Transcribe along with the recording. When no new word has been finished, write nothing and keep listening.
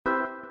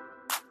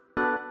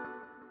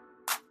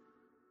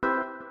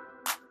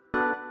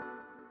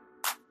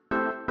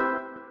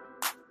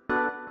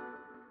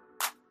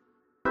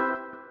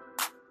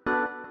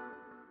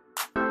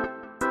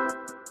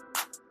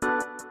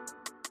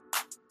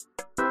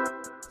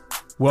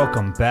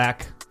Welcome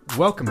back.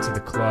 Welcome to the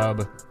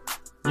club.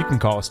 You can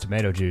call us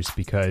Tomato Juice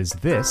because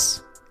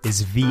this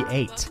is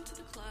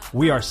V8.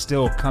 We are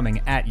still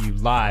coming at you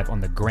live on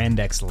the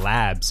Grandex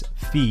Labs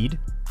feed.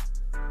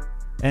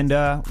 And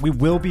we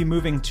will be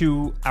moving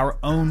to our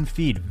own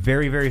feed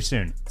very, very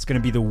soon. It's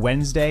going to be the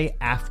Wednesday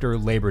after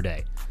Labor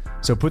Day.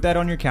 So put that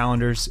on your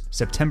calendars.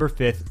 September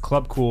 5th,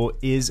 Club Cool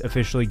is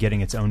officially getting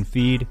its own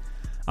feed.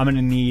 I'm going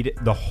to need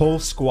the whole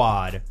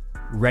squad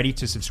ready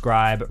to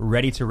subscribe,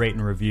 ready to rate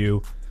and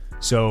review.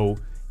 So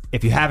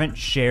if you haven't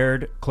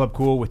shared Club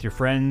Cool with your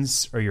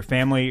friends or your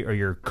family or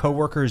your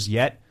coworkers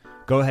yet,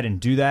 go ahead and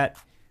do that.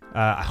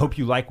 I hope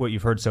you like what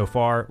you've heard so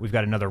far. We've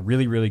got another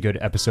really, really good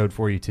episode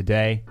for you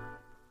today.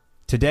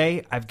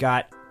 Today, I've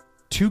got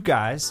two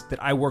guys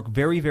that I work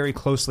very, very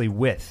closely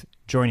with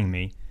joining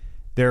me.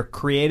 They're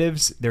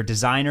creatives, they're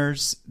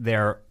designers,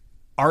 they're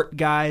art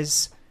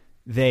guys.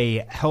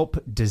 They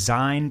help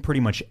design pretty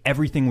much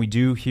everything we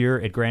do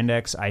here at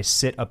Grandex. I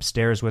sit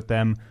upstairs with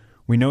them.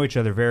 We know each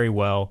other very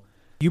well.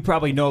 You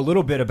probably know a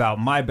little bit about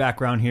my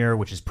background here,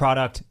 which is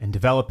product and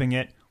developing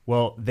it.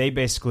 Well, they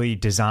basically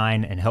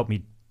design and help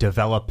me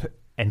develop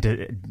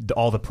and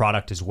all the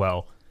product as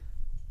well.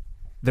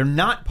 They're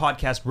not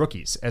podcast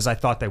rookies, as I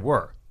thought they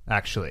were,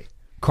 actually.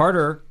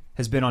 Carter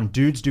has been on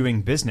Dudes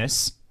Doing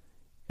Business,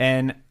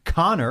 and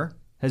Connor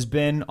has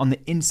been on the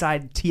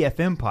Inside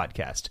TFM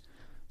podcast.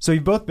 So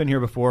you've both been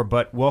here before,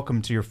 but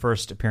welcome to your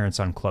first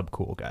appearance on Club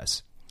Cool,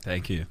 guys.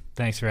 Thank you.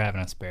 Thanks for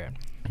having us, Barrett.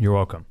 You're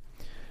welcome.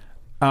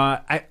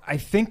 I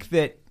think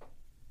that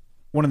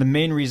one of the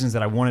main reasons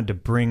that I wanted to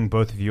bring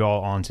both of you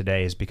all on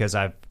today is because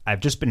I've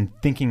just been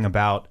thinking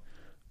about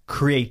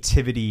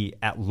creativity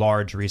at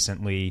large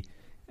recently,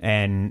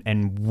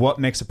 and what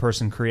makes a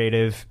person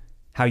creative,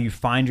 how you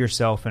find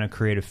yourself in a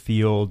creative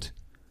field,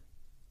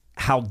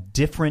 how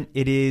different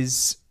it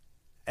is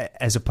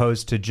as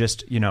opposed to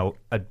just, you know,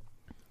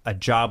 a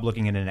job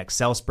looking at an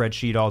Excel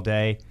spreadsheet all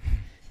day.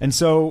 And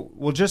so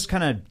we'll just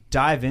kind of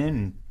dive in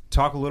and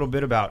talk a little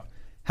bit about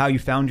how you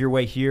found your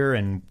way here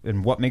and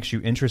what makes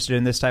you interested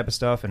in this type of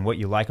stuff and what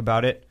you like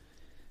about it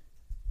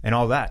and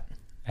all that.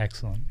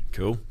 Excellent.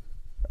 Cool.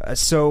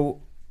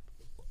 So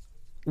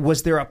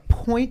was there a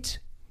point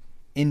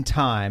in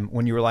time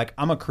when you were like,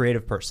 I'm a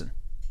creative person?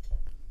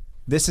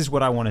 This is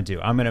what I want to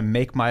do. I'm going to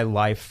make my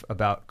life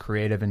about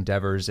creative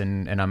endeavors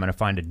and I'm going to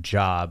find a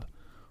job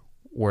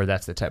where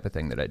that's the type of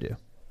thing that I do.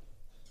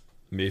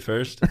 Me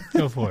first?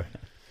 Go for it.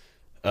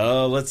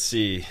 Let's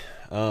see.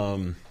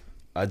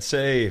 I'd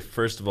say,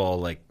 first of all,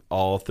 like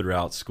all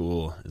throughout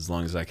school, as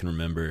long as I can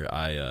remember,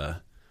 I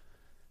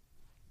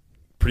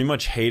pretty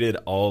much hated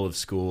all of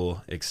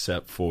school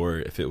except for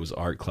if it was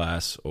art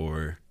class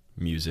or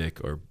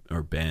music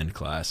or band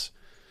class.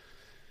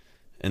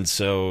 And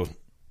so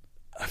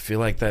I feel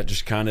like that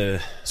just kind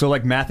of... So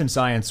like math and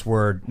science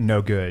were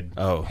no good.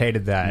 Oh.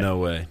 Hated that. No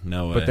way.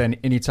 But then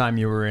anytime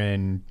you were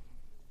in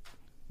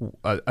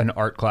an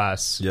art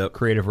class, Yep.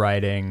 creative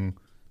writing,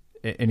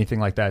 anything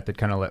like that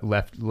kind of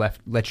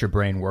let your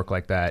brain work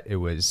like that, it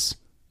was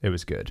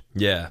good.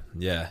 Yeah.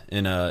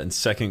 In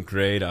second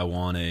grade, I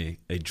won a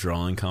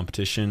drawing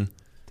competition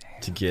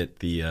to get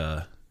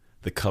the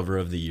cover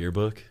of the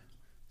yearbook.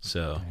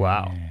 So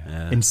Wow.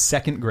 Yeah. In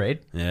second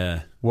grade?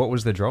 Yeah. What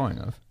was the drawing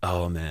of?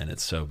 Oh man,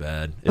 it's so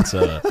bad. It's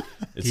a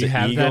it's Do you an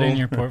have eagle. that in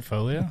your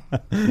portfolio?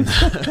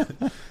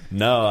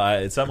 No,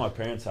 it's at my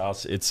parents'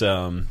 house. It's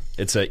an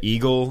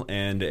eagle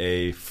and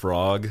a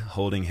frog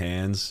holding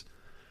hands,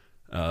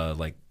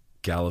 like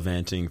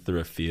gallivanting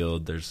through a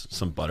field. There's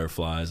some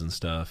butterflies and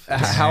stuff.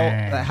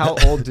 How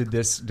old did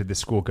this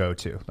school go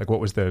to? Like what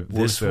was the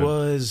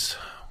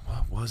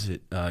what was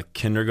it?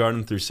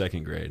 Kindergarten through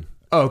second grade.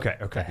 Oh,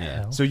 okay.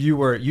 Yeah. So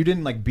you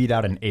didn't like beat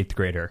out an 8th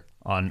grader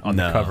on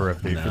the cover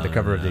of the for the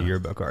cover of the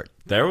yearbook art.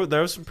 There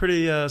was some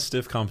pretty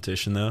stiff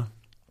competition though.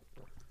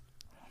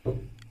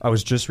 I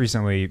was just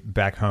recently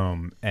back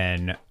home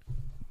and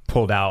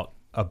pulled out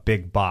a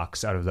big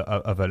box out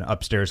of an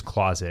upstairs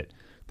closet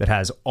that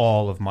has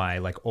all of my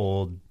like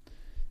old,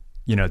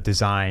 you know,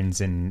 designs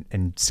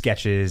and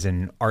sketches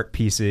and art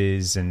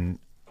pieces and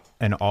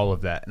all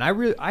of that. And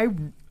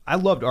I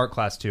loved art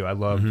class too. I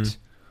loved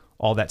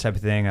all that type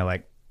of thing. I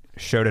like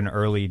showed an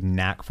early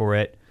knack for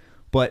it,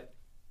 but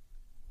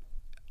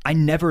I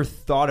never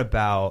thought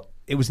about,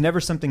 it was never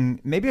something,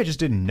 maybe I just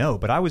didn't know,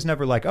 but I was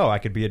never like, oh, I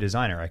could be a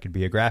designer. I could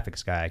be a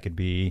graphics guy. I could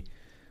be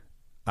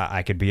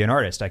an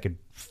artist. I could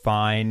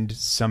find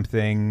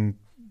something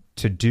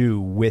to do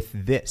with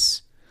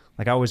this.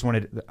 Like I always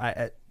wanted,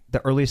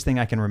 the earliest thing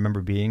I can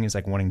remember being is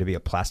like wanting to be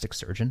a plastic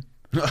surgeon.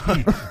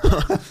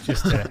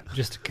 just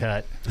to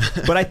cut.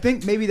 But I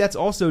think maybe that's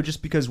also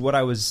just because what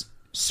I was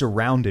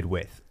surrounded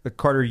with.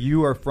 Carter,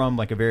 you are from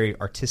like a very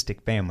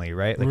artistic family,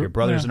 right? Like your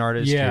brother's an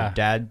artist, your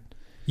dad.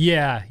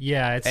 Yeah.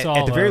 It's all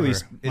at the very over.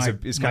 least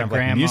is kind of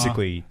grandma, like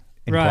musically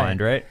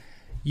inclined, right?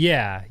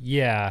 Yeah.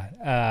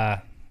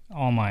 A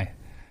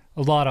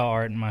lot of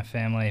art in my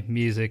family,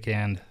 music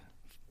and,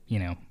 you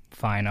know,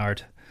 fine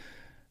art.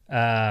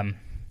 I'd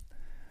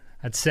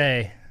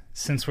say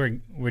since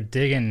we're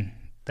digging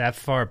that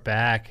far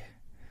back,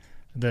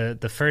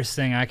 The first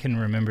thing I can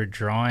remember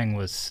drawing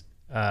was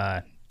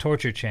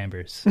torture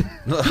chambers.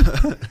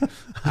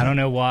 I don't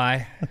know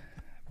why,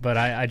 but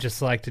I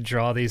just like to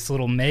draw these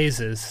little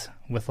mazes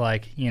with,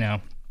 like, you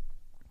know,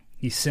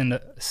 you send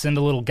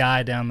a little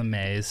guy down the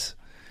maze,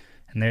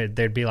 and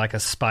there'd be like a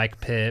spike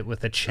pit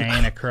with a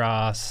chain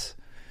across,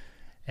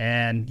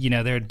 and, you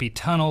know, there'd be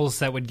tunnels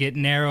that would get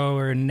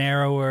narrower and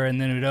narrower, and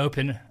then it would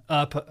open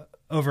up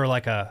over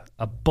like a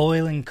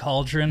boiling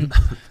cauldron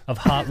of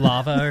hot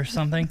lava or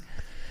something.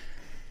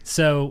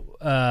 So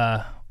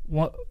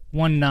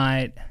one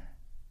night,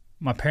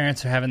 my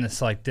parents are having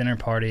this like dinner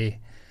party, and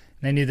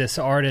they knew this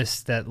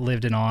artist that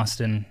lived in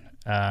Austin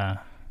back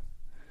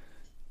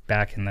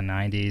in the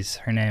 90s.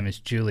 Her name is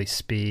Julie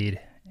Speed,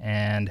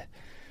 and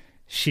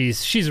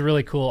she's a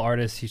really cool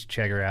artist. You should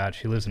check her out.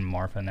 She lives in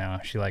Marfa now.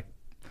 She like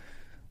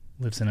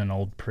lives in an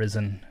old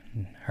prison.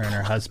 Her and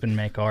her husband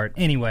make art.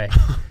 Anyway,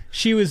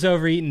 she was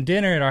over eating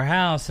dinner at our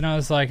house, and I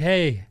was like,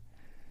 "Hey,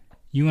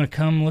 you want to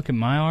come look at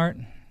my art?"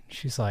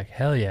 She's like,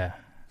 "Hell yeah."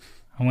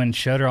 I went and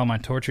showed her all my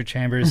torture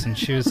chambers, and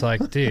she was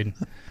like, "Dude,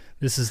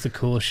 this is the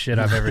coolest shit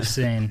I've ever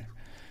seen.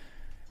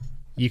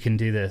 You can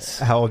do this."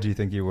 How old do you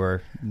think you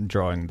were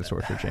drawing the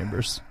torture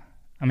chambers?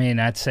 I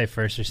mean, I'd say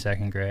first or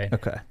second grade.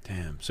 Okay.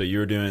 Damn. So you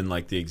were doing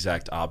like the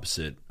exact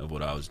opposite of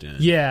what I was doing.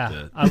 Yeah,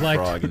 The I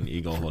liked frog and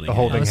eagle holding the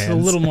holding It was hands. a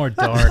hands. little more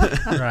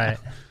dark, right?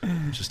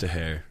 Just a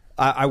hair.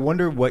 I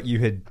wonder what you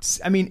had.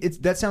 I mean,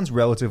 that sounds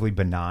relatively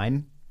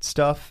benign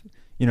stuff.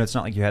 You know, it's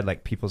not like you had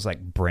like people's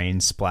like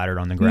brains splattered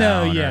on the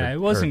ground. No, yeah, or- it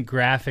wasn't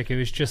graphic. It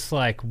was just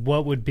like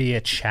what would be a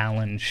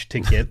challenge to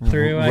get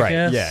through, I right.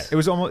 guess. Yeah, it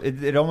was almost.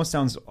 It almost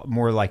sounds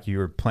more like you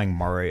were playing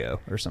Mario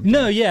or something.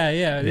 No, yeah.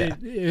 Yeah.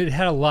 It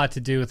had a lot to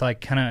do with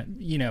like kind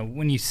of, you know,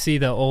 when you see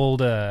the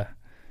old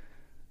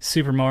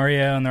Super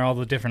Mario and they're all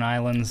the different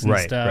islands and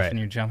Right, stuff, right. and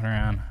you're jumping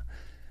around.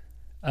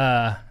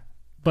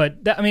 But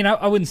I mean,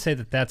 I wouldn't say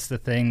that that's the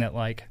thing that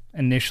like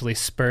initially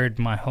spurred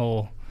my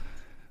whole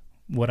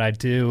what I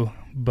do,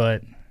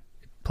 but it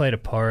played a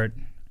part.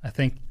 I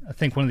think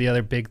one of the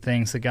other big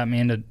things that got me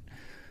into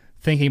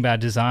thinking about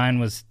design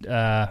was one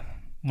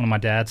of my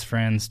dad's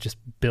friends just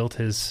built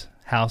his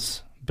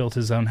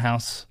own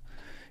house.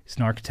 He's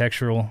an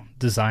architectural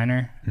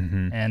designer,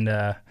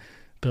 and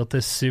built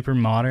this super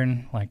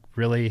modern, like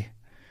really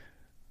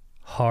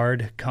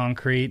hard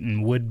concrete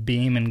and wood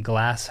beam and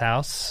glass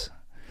house.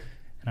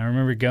 And I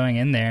remember going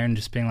in there and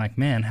just being like,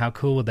 man, how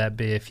cool would that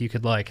be if you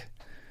could like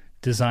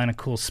design a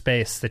cool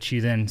space that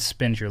you then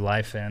spend your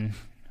life in.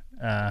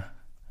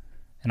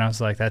 And I was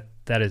like,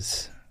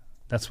 that's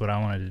what I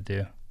wanted to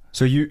do.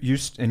 So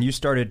you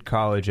started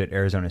college at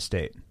Arizona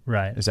State,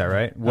 Right. is that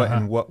right?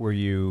 What were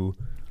you?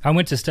 I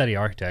went to study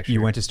architecture.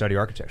 You went to study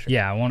architecture.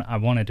 Yeah, I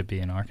wanted to be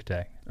an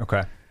architect.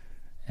 Okay.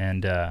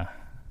 And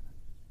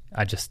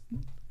I just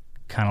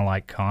kind of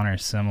like Connor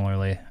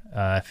similarly.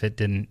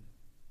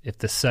 If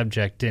the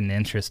subject didn't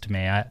interest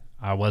me,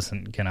 I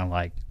wasn't gonna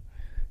like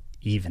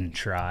even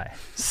try.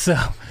 So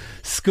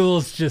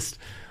schools just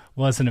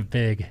wasn't a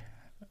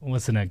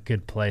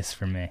good place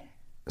for me.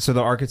 So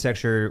the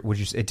architecture,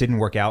 it didn't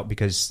work out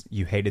because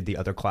you hated the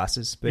other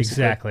classes,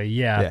 basically? Exactly.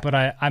 Yeah. But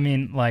I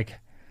mean, like,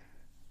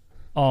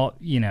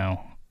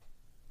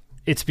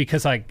 it's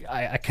because I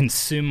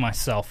consume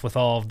myself with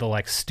all of the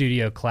like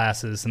studio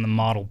classes and the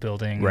model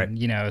building. Right. And,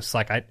 you know, it's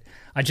like I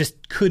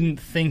just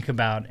couldn't think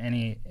about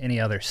any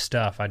other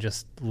stuff. I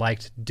just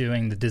liked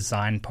doing the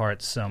design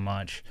part so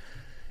much.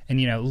 And,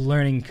 you know,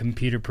 learning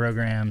computer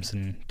programs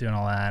and doing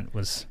all that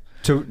was...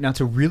 So now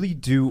to really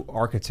do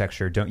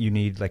architecture, don't you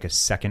need like a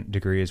second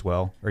degree as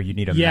well? Or you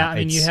need a... Yeah, I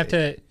mean, you have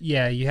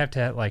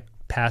to like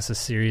pass a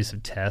series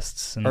of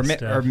tests and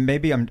stuff. Or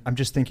maybe I'm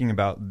just thinking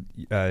about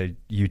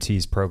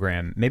UT's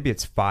program. Maybe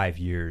it's 5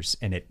 years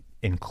and it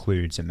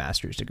includes a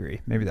master's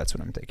degree. Maybe that's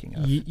what I'm thinking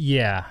of.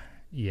 Yeah.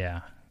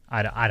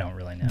 I don't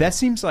really know. That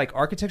seems like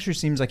architecture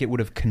seems like it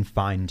would have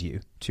confined you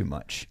too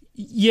much.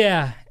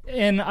 Yeah,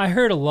 and I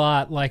heard a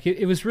lot. Like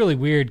it was really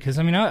weird because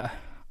I mean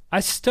I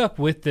stuck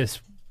with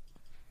this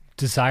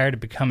desire to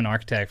become an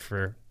architect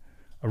for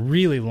a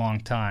really long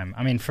time.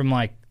 I mean, from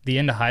like the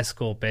end of high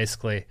school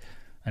basically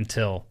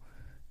until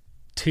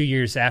 2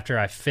 years after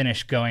I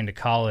finished going to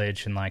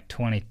college in like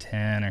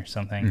 2010 or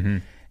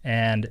something.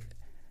 And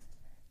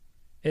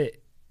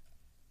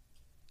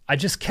I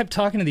just kept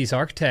talking to these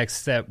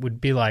architects that would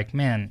be like,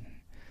 man,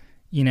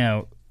 you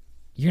know,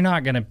 you're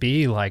not going to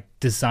be like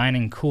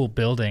designing cool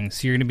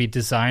buildings. You're going to be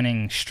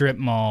designing strip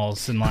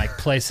malls and like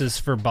places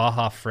for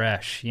Baja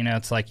Fresh. You know,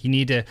 it's like you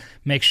need to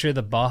make sure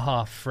the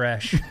Baja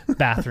Fresh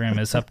bathroom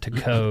is up to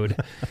code.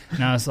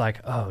 And I was like,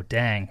 oh,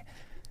 dang,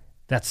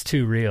 that's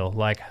too real.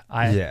 Like,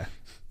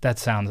 that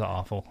sounds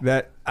awful.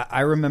 That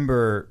I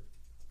remember,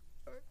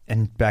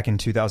 and back in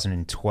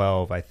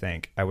 2012, I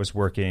think I was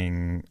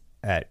working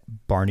at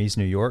Barney's,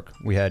 New York.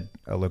 We had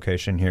a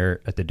location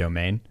here at the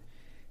Domain,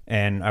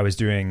 and I was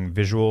doing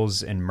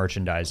visuals and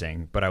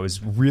merchandising, but I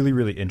was really,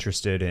 really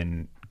interested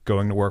in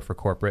going to work for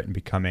corporate and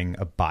becoming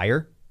a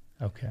buyer.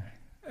 Okay.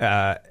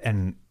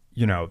 And,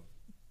 you know,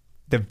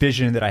 the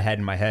vision that I had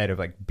in my head of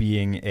like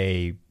being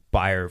a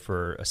buyer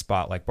for a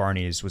spot like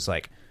Barney's was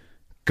like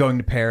going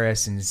to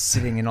Paris and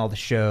sitting in all the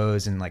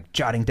shows and like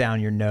jotting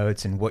down your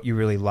notes and what you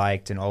really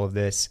liked and all of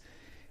this.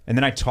 And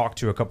then I talked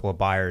to a couple of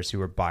buyers who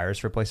were buyers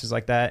for places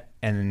like that,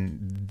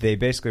 and they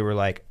basically were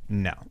like,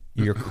 no,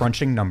 you're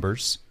crunching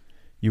numbers.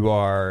 You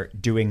are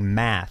doing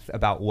math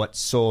about what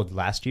sold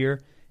last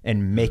year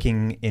and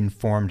making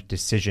informed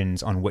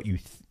decisions on what you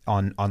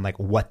on like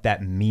what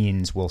that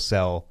means will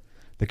sell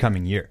the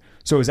coming year.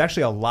 So it was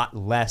actually a lot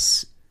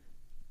less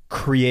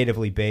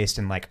creatively based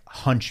and like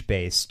hunch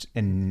based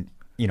and,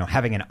 you know,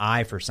 having an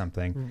eye for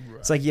something. Right.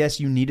 It's like, yes,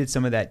 you needed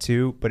some of that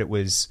too, but it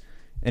was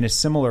in a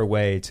similar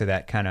way to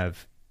that kind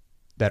of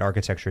that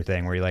architecture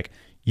thing where you're like,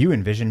 you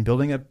envision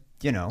building a,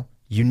 you know,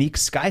 unique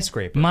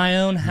skyscraper. My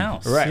own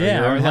house. Right.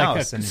 Yeah. Your own like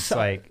house. And it's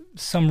like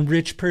some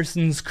rich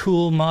person's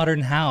cool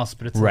modern house,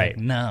 but it's right.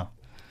 like, no.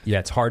 Yeah,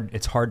 it's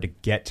hard to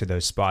get to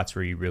those spots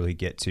where you really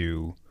get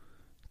to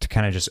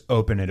kind of just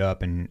open it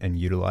up and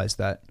utilize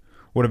that.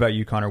 What about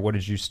you, Connor? What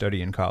did you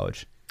study in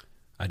college?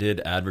 I did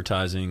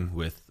advertising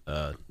with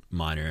a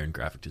minor in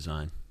graphic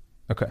design.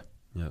 Okay.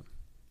 Yep.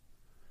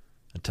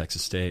 At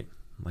Texas State,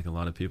 like a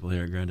lot of people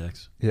here at Grand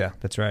X. Yeah,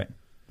 that's right.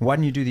 Why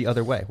didn't you do the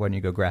other way? Why didn't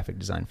you go graphic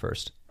design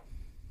first?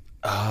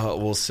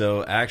 Well,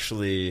 so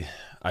actually,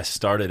 I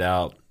started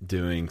out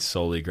doing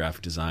solely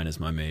graphic design as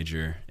my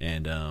major,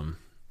 and I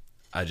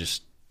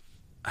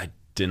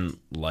didn't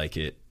like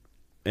it.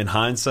 In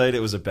hindsight, it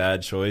was a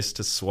bad choice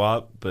to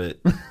swap, but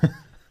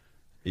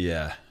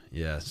yeah.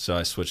 So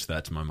I switched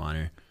that to my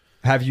minor.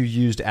 Have you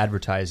used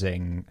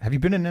advertising? Have you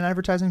been in an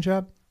advertising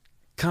job?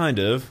 Kind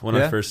of, when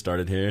I first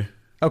started here.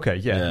 Okay,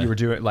 yeah. You were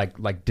doing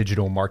like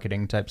digital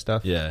marketing type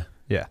stuff? Yeah.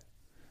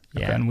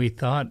 Yeah, okay. And we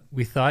thought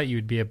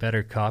you'd be a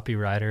better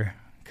copywriter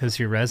because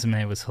your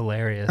resume was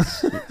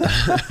hilarious.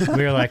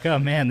 We were like, oh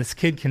man, this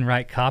kid can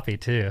write copy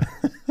too.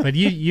 But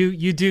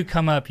you do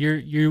come up.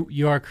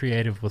 You are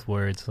creative with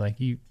words. Like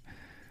you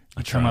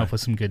come up with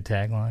some good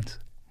taglines.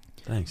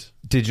 Thanks.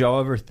 Did y'all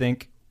ever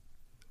think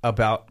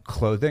about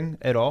clothing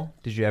at all?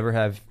 Did you ever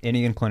have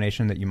any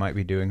inclination that you might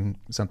be doing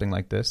something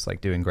like this,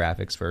 like doing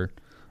graphics for a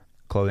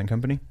clothing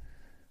company?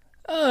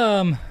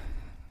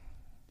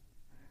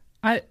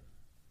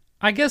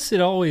 I guess I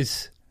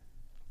always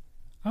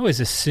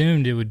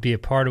assumed it would be a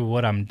part of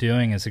what I'm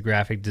doing as a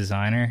graphic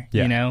designer.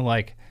 Yeah. You know,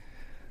 like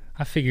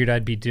I figured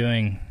I'd be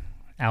doing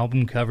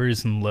album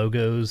covers and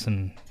logos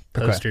and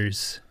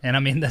posters. Okay. And I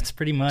mean, that's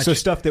pretty much... So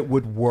stuff that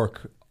would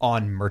work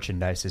on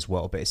merchandise as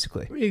well,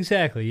 basically.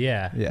 Exactly,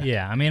 yeah.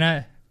 I mean,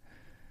 I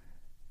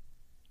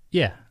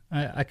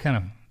kind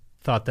of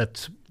thought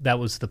that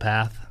was the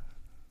path.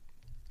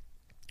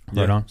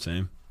 Right on.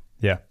 Same.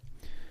 Yeah.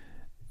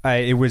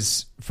 I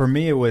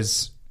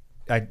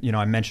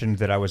mentioned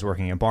that I was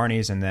working at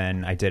Barney's, and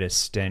then I did a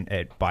stint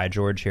at By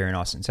George here in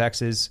Austin,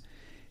 Texas.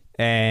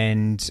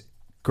 And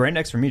Grand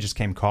X for me just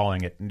came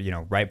calling at, you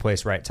know, right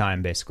place, right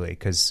time, basically,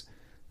 because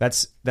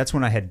that's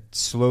when I had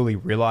slowly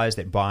realized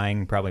that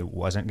buying probably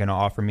wasn't going to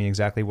offer me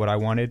exactly what I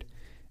wanted.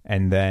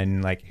 And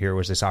then, like, here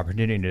was this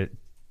opportunity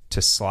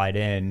to slide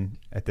in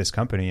at this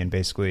company and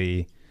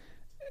basically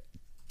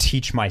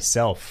teach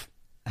myself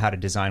how to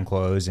design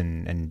clothes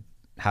and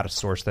how to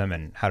source them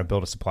and how to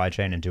build a supply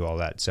chain and do all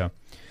that. So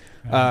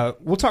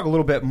we'll talk a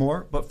little bit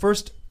more, but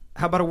first,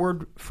 how about a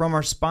word from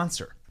our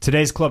sponsor?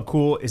 Today's Club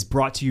Cool is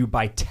brought to you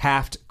by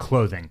Taft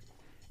Clothing.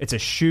 It's a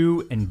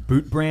shoe and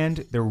boot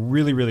brand. They're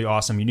really, really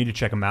awesome. You need to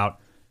check them out.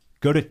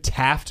 Go to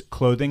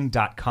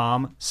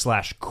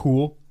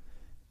taftclothing.com/cool.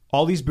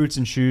 All these boots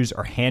and shoes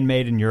are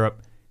handmade in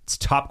Europe. It's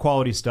top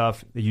quality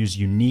stuff. They use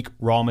unique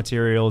raw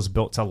materials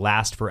built to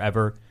last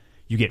forever.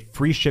 You get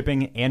free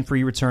shipping and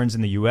free returns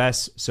in the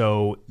US,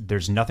 so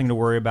there's nothing to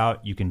worry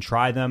about. You can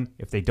try them.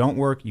 If they don't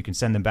work, you can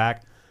send them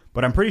back,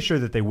 but I'm pretty sure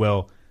that they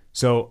will.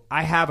 So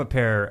I have a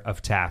pair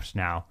of Tafts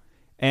now,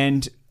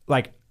 and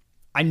like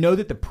I know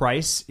that the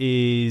price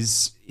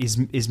is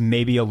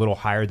maybe a little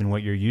higher than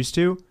what you're used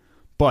to,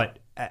 but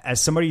as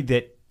somebody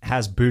that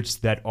has boots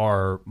that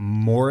are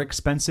more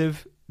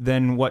expensive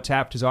than what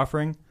Taft is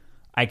offering,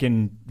 I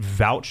can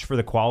vouch for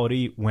the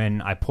quality.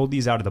 When I pulled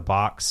these out of the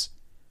box,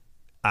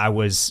 I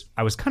was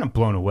kind of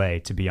blown away,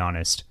 to be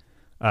honest.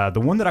 The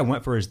one that I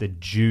went for is the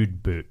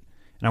Jude boot,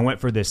 and I went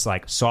for this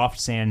like soft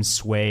sand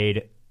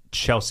suede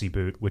Chelsea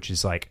boot, which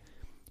is like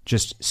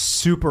just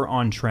super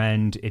on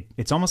trend.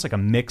 It's almost like a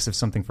mix of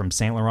something from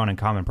Saint Laurent and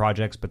Common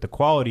Projects, but the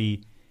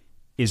quality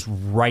is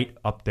right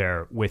up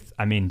there with,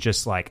 I mean,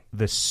 just like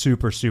the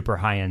super, super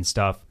high-end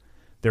stuff.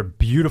 They're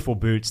beautiful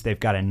boots. They've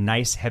got a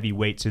nice heavy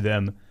weight to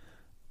them.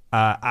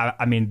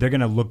 I mean, they're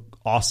going to look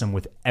awesome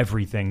with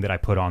everything that I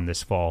put on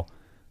this fall.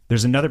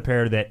 There's another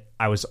pair that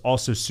I was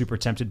also super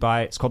tempted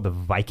by. It's called the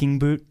Viking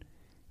boot,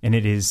 and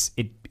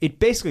it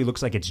basically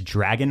looks like it's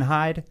dragon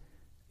hide.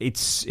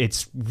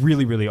 It's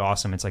really, really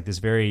awesome. It's like this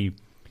very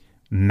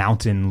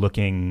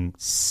mountain-looking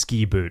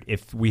ski boot.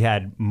 If we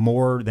had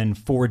more than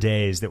 4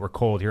 days that were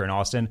cold here in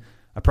Austin,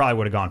 I probably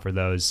would have gone for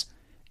those.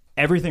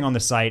 Everything on the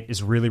site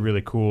is really,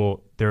 really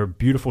cool. They're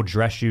beautiful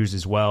dress shoes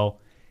as well.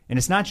 And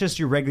it's not just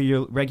your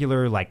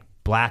regular like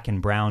black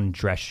and brown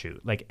dress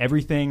shoe. Like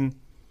everything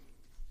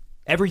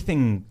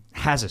everything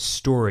has a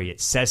story.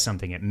 It says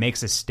something. It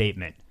makes a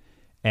statement.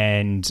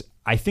 And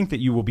I think that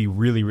you will be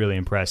really, really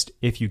impressed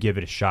if you give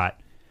it a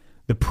shot.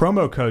 The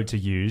promo code to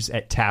use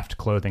at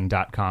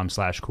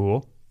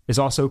taftclothing.com/cool is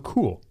also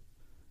cool.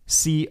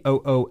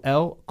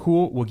 COOL,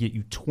 cool, will get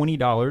you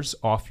 $20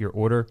 off your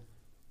order.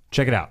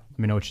 Check it out. Let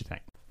me know what you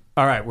think.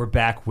 All right, we're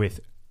back with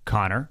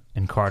Connor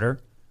and Carter.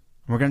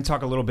 We're going to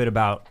talk a little bit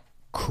about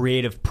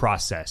creative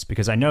process,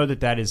 because I know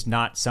that is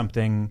not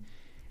something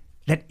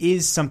that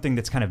is something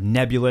that's kind of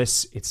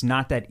nebulous. It's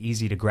not that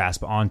easy to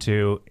grasp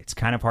onto. It's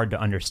kind of hard to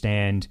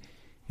understand.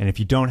 And if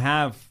you don't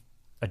have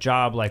a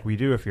job like we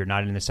do, if you're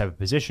not in this type of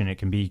position, it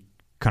can be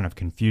kind of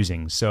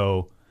confusing.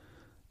 So,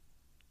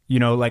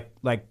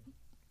 like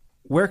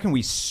where can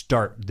we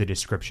start the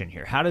description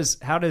here? How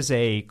does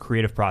a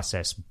creative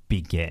process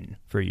begin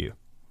for you?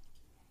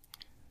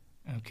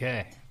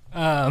 Okay.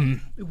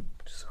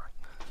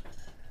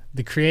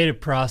 The creative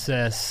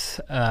process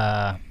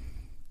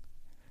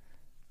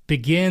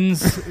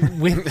begins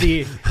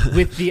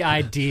with the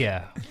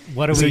idea.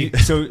 What are we?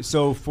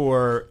 So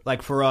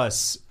for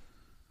us,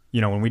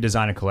 when we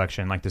design a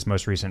collection like this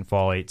most recent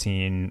Fall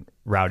 18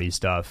 Rowdy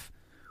stuff,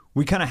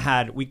 we kind of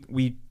had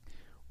we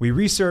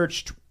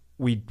researched,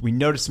 we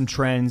noticed some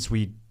trends,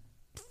 we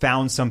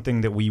found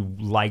something that we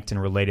liked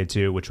and related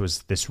to, which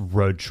was this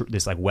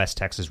this like West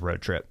Texas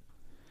road trip,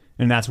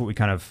 and that's what we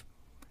kind of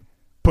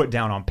put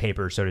down on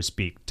paper, so to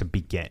speak, to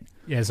begin.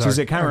 Yeah, so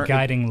our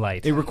guiding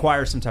light. It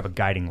requires some type of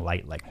guiding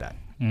light like that.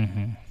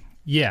 Mm-hmm.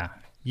 Yeah,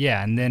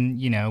 and then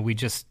we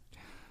just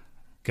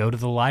go to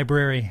the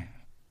library,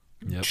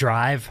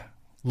 drive,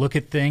 look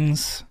at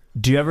things.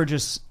 Do you ever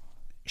just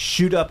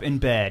shoot up in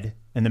bed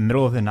in the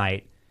middle of the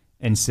night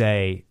and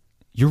say,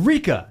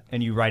 "Eureka!"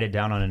 and you write it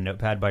down on a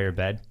notepad by your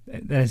bed?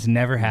 That has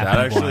never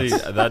happened.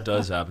 That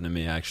does happen to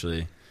me,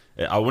 actually.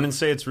 I wouldn't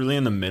say it's really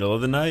in the middle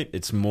of the night.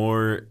 It's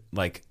more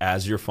like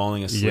as you're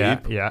falling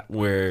asleep,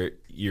 where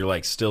you're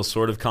like still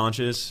sort of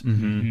conscious,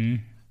 mm-hmm.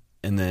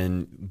 and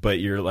then but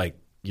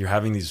you're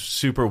having these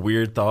super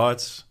weird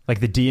thoughts. Like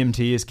the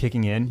DMT is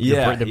kicking in. The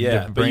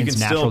brain's but you can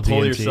still pull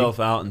DMT. yourself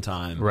out in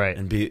time, right?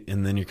 And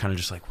then you're kind of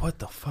just like, what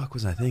the fuck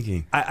was I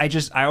thinking? I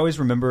always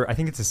remember. I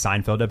think it's a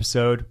Seinfeld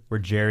episode where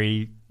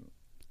Jerry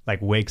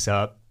like wakes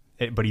up,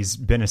 but he's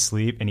been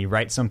asleep, and he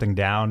writes something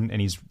down,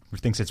 and he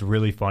thinks it's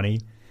really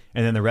funny.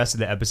 And then the rest of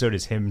the episode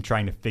is him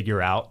trying to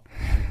figure out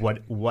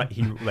what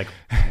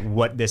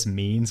this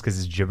means, because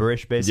it's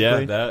gibberish,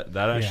 basically. Yeah,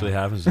 that actually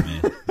happens to me.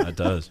 That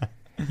does.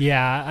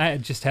 Yeah, I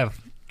just have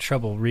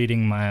trouble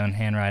reading my own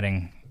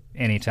handwriting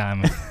any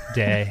time of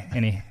day,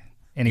 any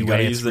you way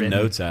gotta it's use the written.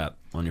 Notes app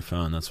on your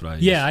phone. That's what I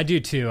use. Yeah, I do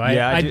too.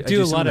 I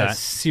do a lot of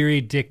Siri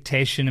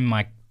dictation in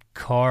my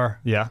car.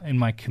 Yeah, in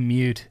my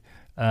commute.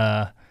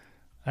 I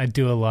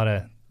do a lot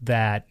of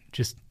that.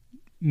 Just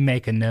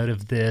make a note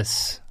of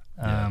this.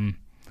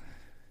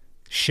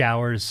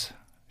 Showers.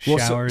 So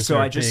are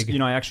I just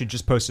big. I actually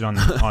just posted on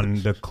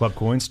the Club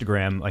Cool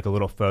Instagram like a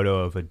little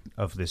photo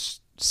of this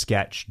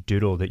sketch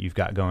doodle that you've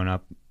got going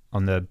up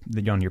on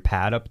on your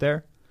pad up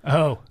there.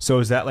 Oh, so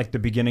is that like the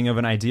beginning of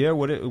an idea?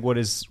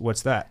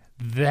 What's that?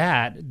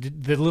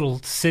 The little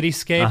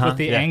cityscape with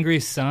the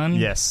angry sun.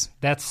 Yes,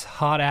 that's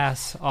hot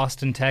ass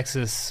Austin,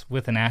 Texas,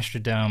 with an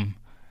Astrodome.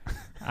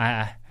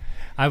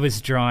 I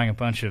was drawing a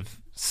bunch of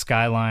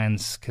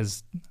skylines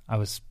because I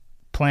was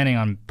planning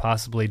on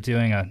possibly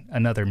doing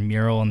another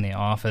mural in the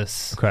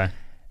office. Okay.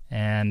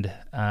 And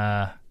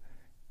I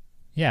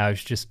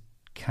was just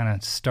kind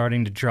of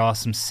starting to draw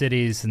some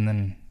cities, and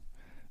then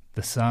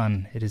the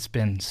sun. It has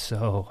been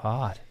so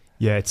hot.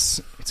 Yeah,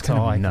 it's kind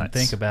all of I nuts. Can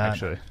think about.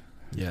 Actually.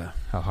 Yeah,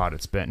 how hot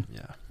it's been.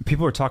 Yeah.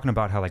 People are talking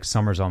about how like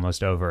summer's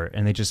almost over,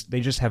 and they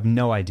just have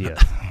no idea.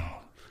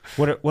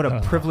 What a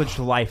privileged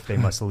life they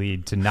must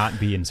lead to not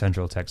be in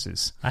Central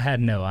Texas. I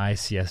had no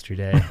ice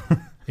yesterday.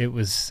 It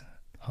was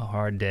a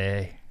hard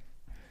day.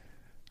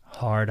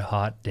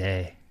 Hot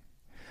day.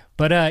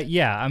 But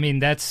I mean,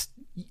 that's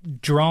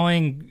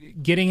drawing,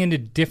 getting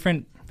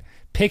into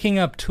picking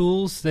up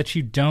tools that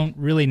you don't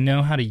really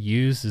know how to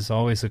use is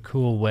always a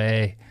cool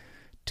way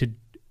to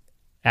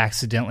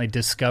accidentally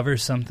discover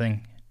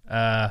something.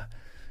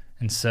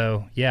 And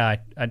so, I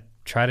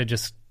try to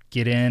just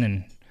get in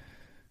and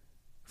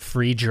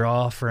free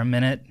draw for a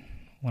minute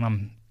when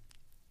I'm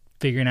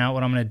figuring out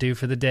what I'm going to do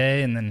for the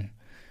day, and then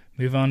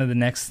move on to the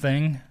next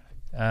thing.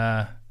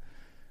 But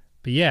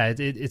yeah,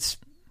 it's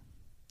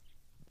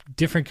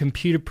different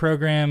computer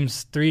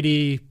programs,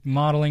 3D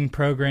modeling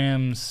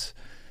programs,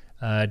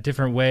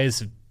 different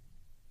ways of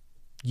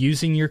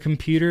using your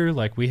computer.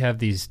 Like we have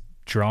these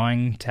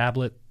drawing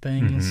tablet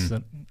things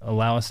that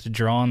allow us to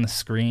draw on the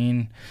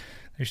screen.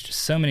 There's just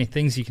so many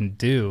things you can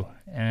do.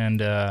 And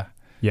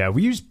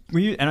we use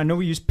and I know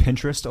we use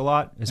Pinterest a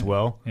lot as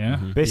well. Yeah.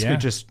 Basically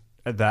just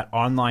that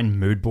online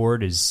mood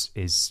board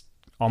is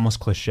almost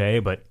cliche,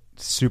 but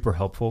super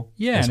helpful.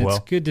 Yeah, as and well.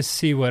 It's good to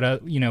see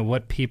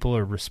what people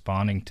are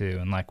responding to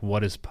and like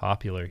what is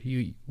popular.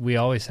 We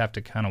always have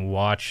to kind of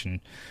watch and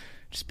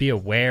just be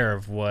aware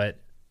of what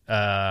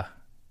the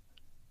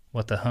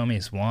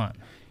homies want.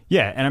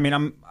 Yeah, and I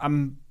mean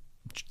I'm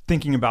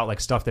thinking about like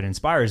stuff that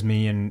inspires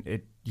me, and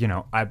it, you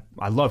know,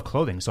 I love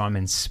clothing, so I'm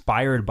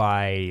inspired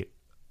by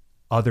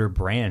other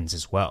brands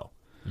as well.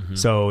 Mm-hmm.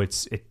 So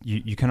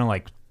you kind of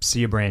like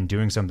see a brand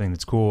doing something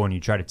that's cool, and you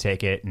try to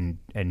take it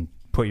and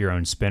put your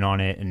own spin on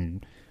it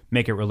and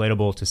make it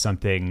relatable to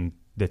something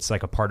that's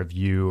like a part of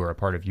you or a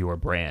part of your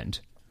brand.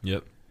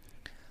 Yep.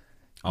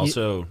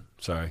 Also,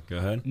 sorry, go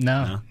ahead.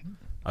 No.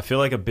 I feel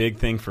like a big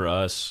thing for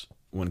us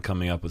when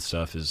coming up with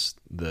stuff is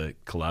the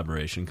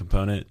collaboration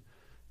component.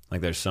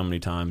 Like there's so many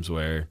times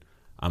where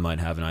I might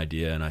have an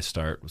idea and I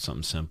start with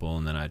something simple,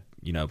 and then I,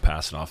 you know,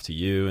 pass it off to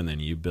you, and then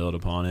you build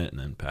upon it and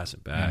then pass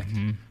it back,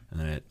 and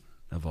then it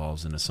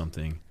evolves into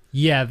something.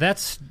 Yeah,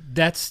 that's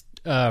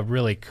a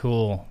really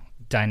cool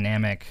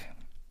dynamic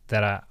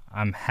that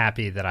I'm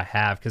happy that I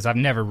have, because I've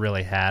never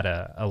really had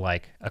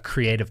a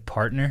creative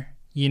partner,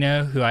 you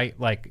know, who I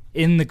like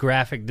in the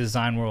graphic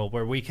design world,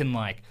 where we can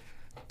like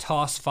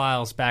toss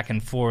files back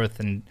and forth,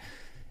 and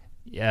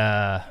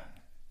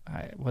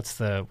what's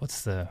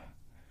the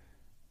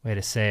way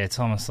to say it? It's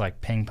almost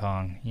like ping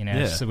pong, you know.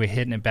 Yeah. So we're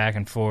hitting it back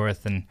and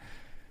forth, and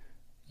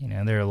you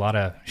know, there are a lot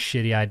of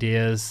shitty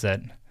ideas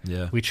that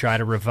we try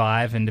to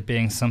revive into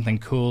being something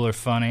cool or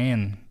funny,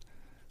 and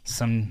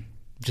some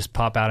just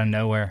pop out of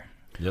nowhere.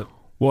 Yep.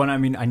 Well, and I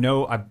mean, I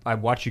know I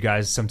watch you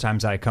guys.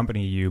 Sometimes I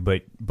accompany you,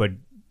 but I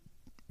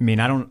mean,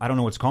 I don't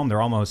know what to call them.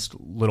 They're almost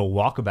little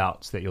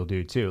walkabouts that you'll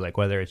do too. Like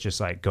whether it's just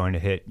like going to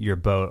hit your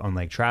boat on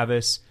Lake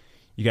Travis.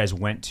 You guys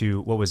went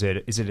to, what was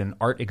it? Is it an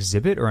art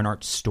exhibit or an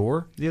art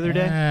store the other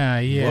day?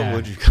 Yeah. What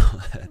would you call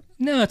that?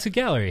 No, it's a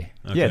gallery.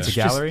 Okay. Yeah, it's a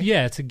gallery.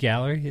 It's a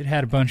gallery. It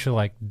had a bunch of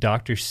like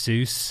Dr.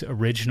 Seuss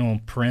original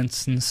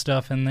prints and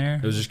stuff in there.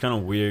 It was just kind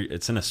of weird.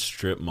 It's in a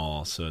strip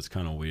mall, so it's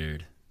kind of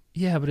weird.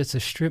 Yeah, but it's a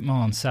strip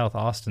mall in South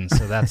Austin,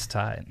 so that's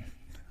tight.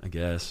 I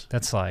guess.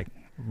 That's like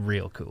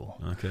real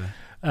cool. Okay.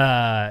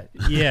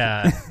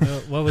 Yeah.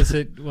 What was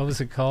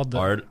it called?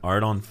 Art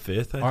on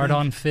Fifth, I think? Art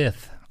on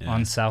Fifth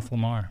on South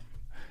Lamar.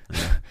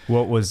 Yeah.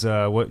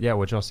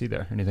 What y'all see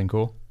there? Anything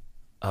cool?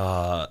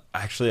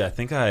 Actually, I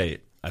think I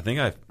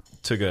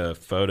took a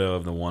photo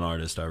of the one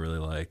artist I really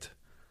liked.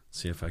 Let's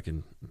see if I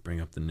can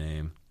bring up the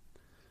name.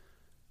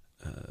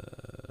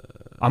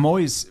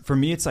 For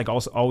me, it's like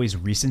also always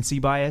recency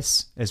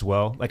bias as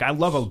well. Like I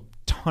love a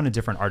ton of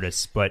different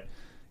artists, but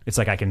it's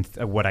like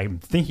what I'm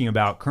thinking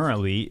about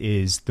currently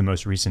is the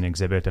most recent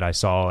exhibit that I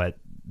saw at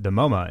the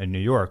MoMA in New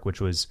York,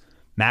 which was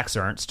Max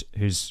Ernst,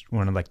 who's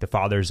one of like the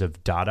fathers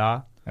of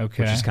Dada.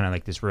 Okay. Which is kind of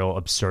like this real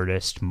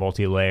absurdist,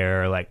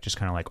 multi-layer, like just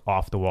kind of like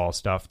off-the-wall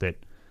stuff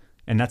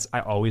I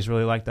always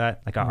really like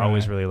that. Like I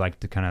always really like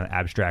the kind of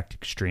abstract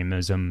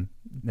extremism.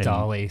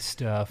 Dali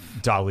stuff.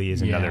 Dali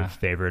is another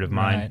favorite of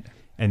mine. Right.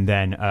 And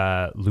then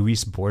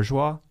Louise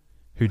Bourgeois,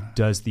 who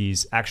does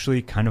these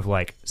actually kind of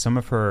like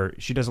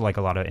she does like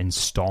a lot of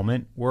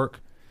installment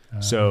work.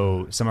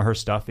 So some of her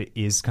stuff, it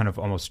is kind of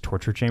almost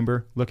torture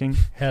chamber looking.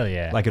 Hell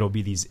yeah. Like it'll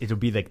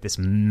be like this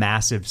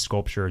massive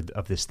sculpture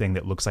of this thing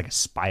that looks like a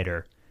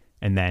spider.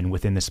 And then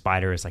within the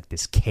spider is like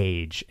this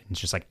cage, and it's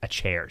just like a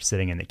chair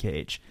sitting in the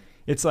cage.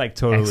 It's like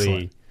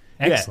totally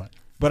excellent.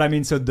 But I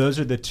mean, so those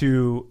are the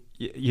two,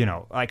 you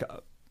know, like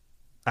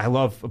I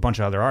love a bunch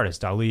of other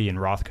artists, Dali and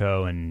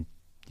Rothko, and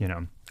you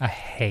know, I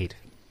hate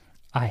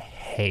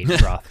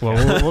Rothko.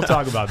 Well, we'll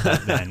talk about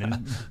that then.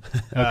 And,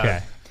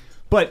 okay.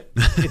 But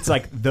it's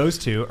like those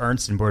two,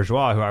 Ernst and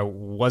Bourgeois, who I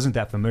wasn't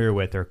that familiar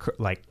with, or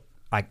like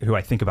who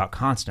I think about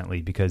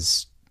constantly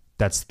because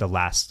that's the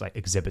last like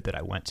exhibit that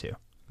I went to.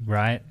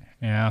 Right.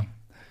 Yeah.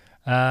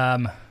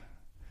 I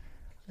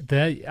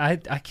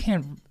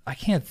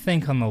can't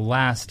think on the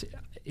last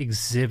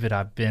exhibit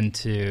I've been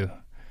to.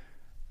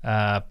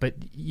 But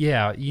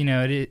yeah, you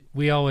know,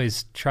 we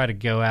always try to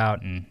go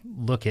out and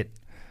look at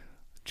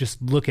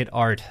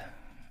art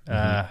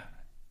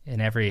in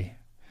every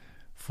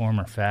form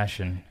or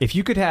fashion. If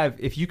you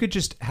could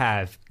just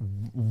have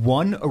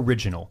one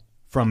original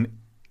from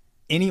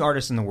any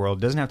artist in the world,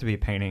 it doesn't have to be a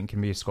painting, it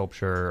can be a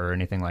sculpture or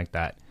anything like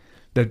that.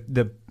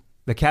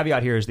 The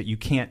caveat here is that you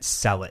can't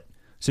sell it.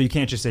 So you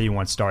can't just say you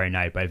want Starry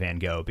Night by Van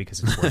Gogh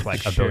because it's worth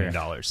like $1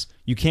 billion.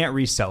 You can't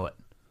resell it.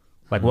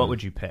 Like what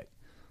would you pick?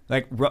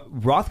 Like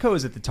Rothko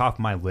is at the top of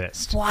my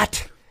list.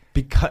 What?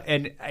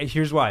 And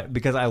here's why.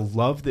 Because I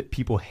love that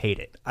people hate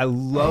it. I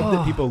love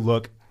that people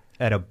look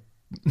at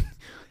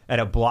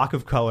a block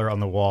of color on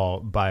the wall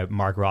by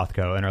Mark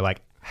Rothko and are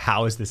like,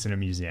 how is this in a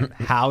museum?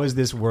 How is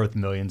this worth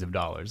millions of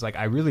dollars? Like,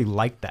 I really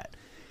like that.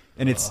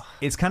 And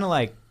it's kind of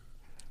like,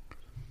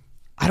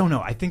 I don't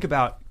know. I think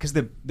about, because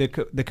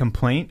the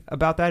complaint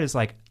about that is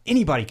like,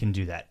 anybody can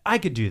do that. I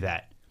could do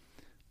that.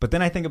 But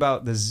then I think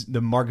about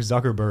the Mark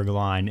Zuckerberg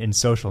line in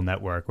Social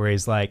Network, where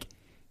he's like,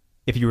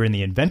 if you were in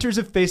the inventors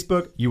of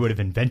Facebook, you would have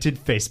invented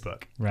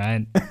Facebook.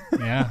 Right.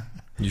 Yeah.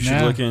 You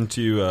should look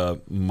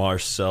into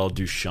Marcel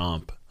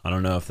Duchamp. I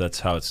don't know if that's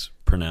how it's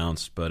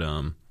pronounced, but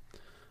I'm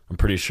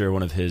pretty sure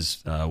one of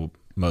his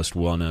most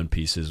well-known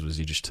pieces was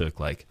he just took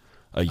like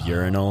a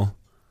urinal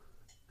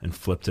and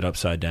flipped it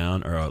upside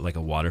down, or like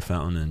a water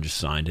fountain, and just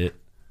signed it.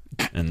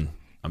 And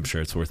I'm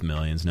sure it's worth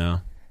millions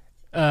now.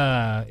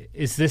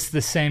 Is this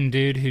the same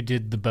dude who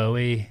did the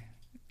Bowie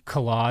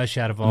collage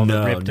out of all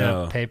the ripped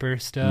up paper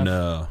stuff?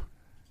 No.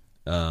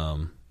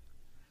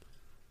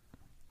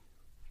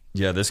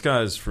 Yeah, this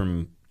guy's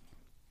from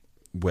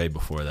way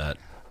before that.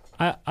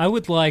 I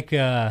would like,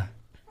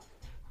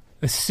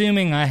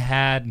 assuming I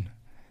had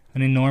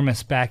an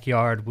enormous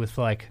backyard with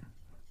like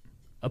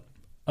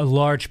a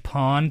large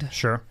pond.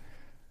 Sure.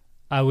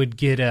 I would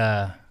get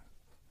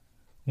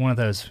one of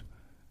those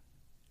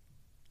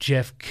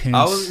Jeff Koons.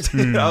 I was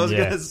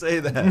gonna say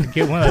that.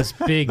 Get one of those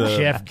big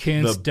Jeff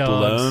Koons the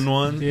dogs. Balloon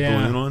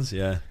ones.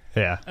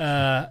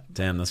 Yeah.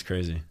 Damn, that's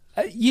crazy.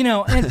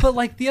 But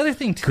like the other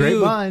thing too. Great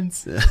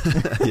minds.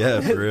 Yeah,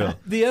 for real.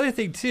 The other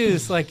thing too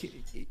is like,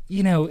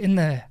 in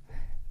the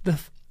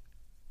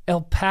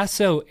El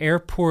Paso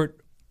airport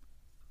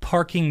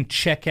parking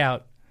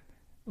checkout,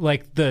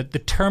 like the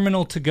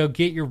terminal to go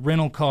get your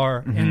rental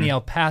car in the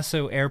El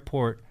Paso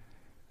airport,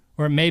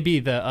 or maybe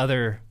the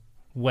other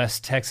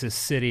West Texas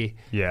city.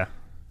 Yeah.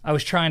 I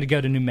was trying to go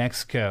to New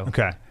Mexico.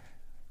 Okay.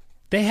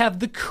 They have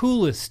the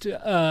coolest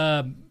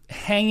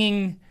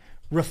hanging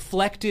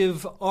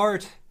reflective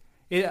art.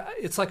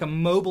 It's like a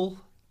mobile,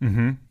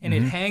 and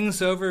it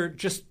hangs over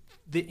just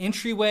the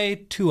entryway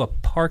to a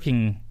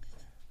parking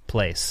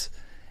place.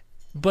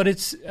 But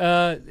it's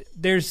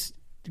there's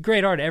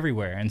great art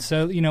everywhere, and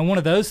so one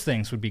of those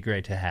things would be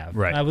great to have.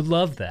 Right. I would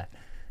love that.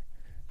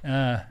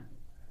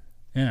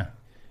 Yeah.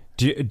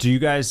 Do you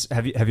guys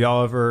have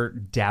y'all ever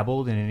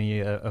dabbled in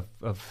any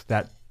of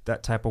that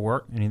type of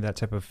work? Any of that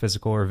type of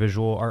physical or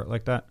visual art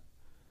like that?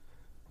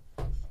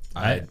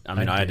 I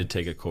had to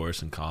take a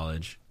course in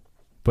college.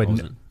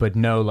 But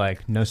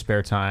no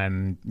spare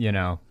time,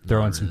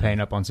 throwing some paint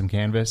up on some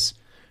canvas.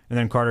 And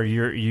then Carter,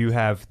 you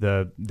have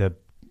the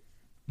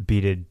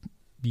beaded.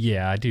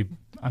 Yeah, I do.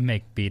 I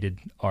make beaded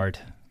art,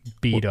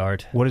 bead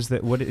art. What is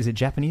it?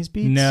 Japanese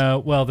beads? No,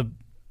 well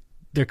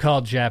they're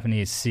called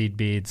Japanese seed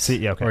beads,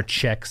 or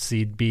Czech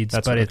seed beads.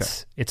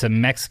 It's a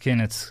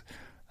Mexican. It's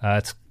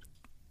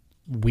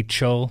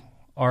Huichol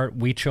art.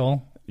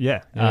 Huichol.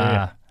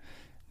 Yeah.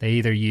 They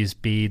either use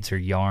beads or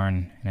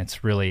yarn, and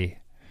it's really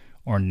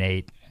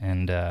ornate,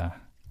 and it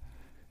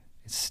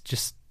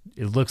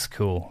looks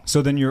cool.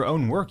 So then your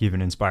own work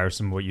even inspires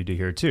some of what you do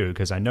here too,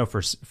 because I know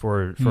for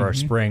our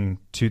spring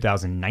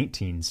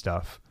 2019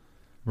 stuff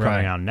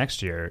coming out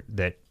next year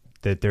that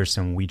there's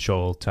some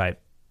Huichol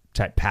type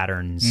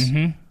patterns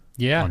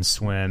on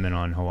swim and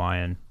on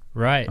Hawaiian,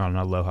 right, on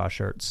Aloha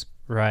shirts,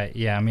 right.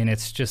 Yeah, I mean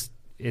it's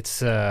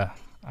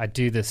I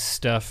do this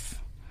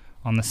stuff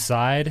on the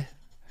side.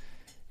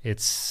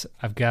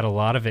 I've got a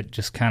lot of it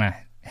just kind of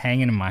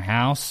hanging in my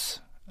house.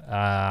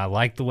 I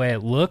like the way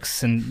it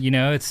looks, and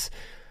it's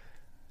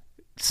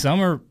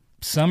some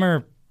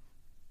are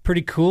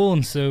pretty cool,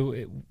 and so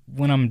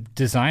when I'm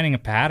designing a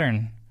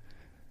pattern,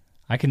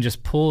 I can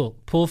just pull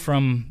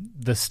from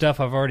the stuff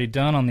I've already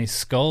done on these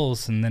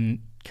skulls and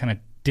then kind of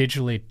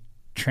digitally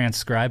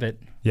transcribe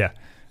it. Yeah.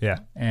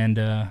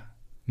 And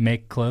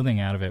make clothing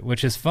out of it,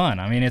 which is fun.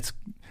 I mean, it's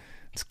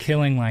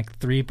killing like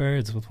 3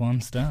 birds with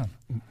one stone.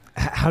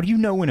 How do you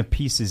know when a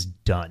piece is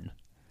done?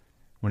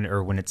 When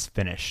it's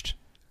finished?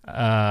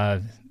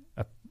 A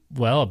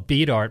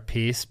bead art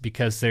piece,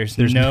 because there's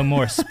no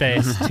more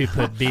space to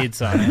put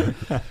beads on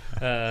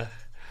it.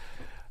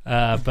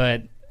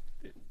 But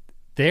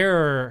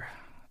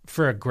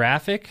for a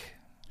graphic,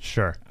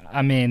 sure.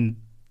 I mean,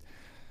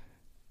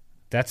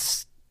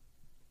 that's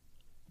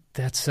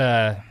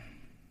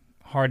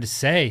hard to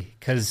say,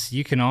 because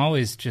you can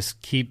always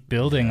just keep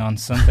building on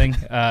something.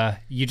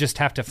 You just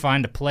have to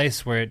find a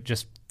place where it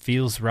just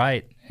feels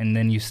right, and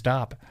then you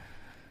stop.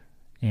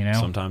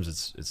 Sometimes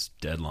it's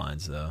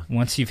deadlines though.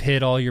 Once you've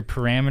hit all your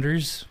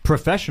parameters,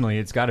 professionally,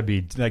 it's got to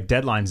be like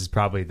deadlines is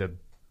probably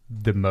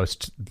the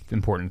most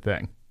important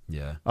thing.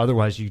 Yeah.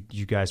 Otherwise,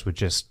 you guys would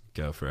just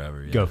go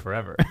forever. Yeah. Go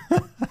forever.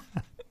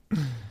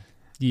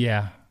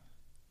 Yeah.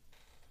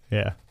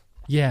 Yeah.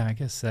 Yeah. I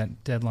guess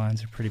that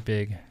deadlines are a pretty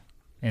big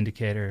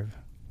indicator of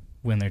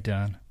when they're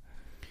done.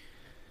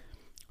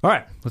 All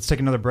right, let's take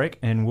another break,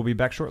 and we'll be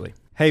back shortly.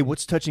 Hey,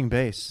 what's Touching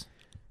Base?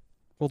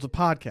 Well, it's a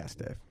podcast,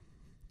 Dave.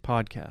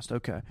 Podcast,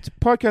 okay. It's a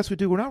podcast we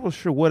do. We're not real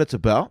sure what it's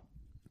about,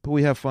 but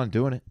we have fun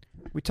doing it.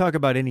 We talk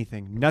about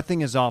anything.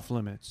 Nothing is off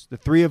limits. The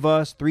 3 of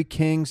us, 3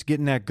 kings,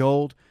 getting that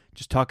gold,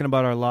 just talking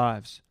about our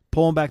lives,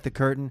 pulling back the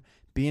curtain,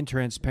 being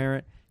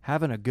transparent,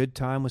 having a good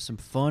time with some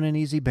fun and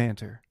easy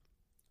banter.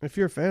 If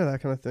you're a fan of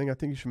that kind of thing, I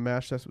think you should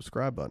mash that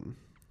subscribe button.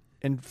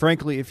 And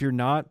frankly, if you're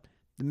not,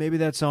 then maybe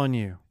that's on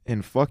you.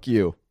 And fuck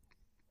you.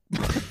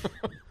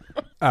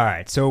 All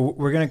right, so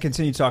we're going to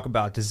continue to talk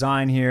about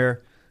design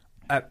here.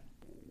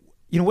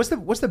 What's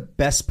the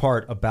best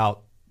part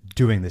about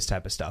doing this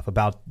type of stuff,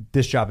 about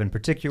this job in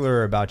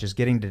particular, about just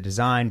getting to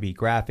design, be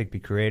graphic, be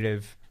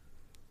creative?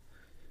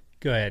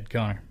 Go ahead,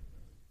 Connor.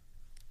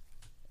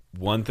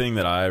 One thing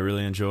that I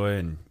really enjoy,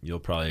 and you'll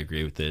probably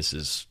agree with this,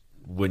 is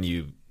when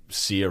you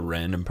see a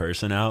random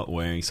person out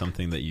wearing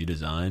something that you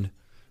designed.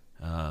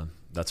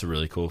 That's a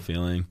really cool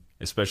feeling,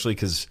 especially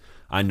because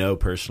I know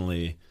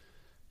personally,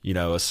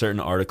 a certain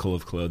article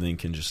of clothing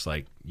can just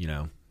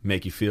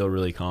make you feel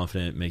really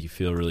confident, make you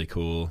feel really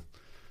cool,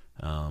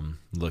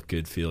 look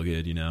good, feel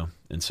good, you know.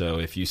 And so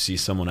if you see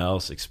someone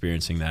else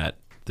experiencing that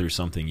through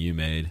something you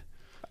made,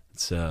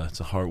 it's a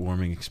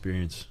heartwarming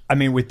experience. I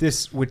mean, with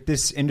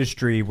this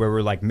industry where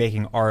we're like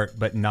making art,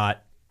 but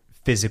not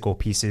physical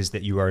pieces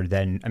that you are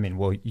then, I mean,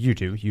 well,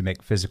 you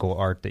make physical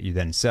art that you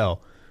then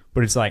sell,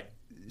 but it's like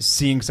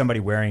seeing somebody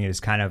wearing it is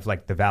kind of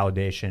like the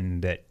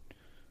validation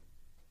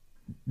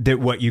that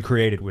what you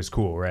created was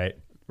cool, right?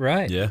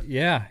 Right.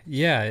 Yeah.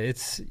 Yeah.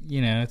 It's,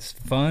 it's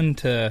fun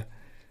to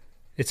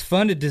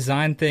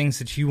design things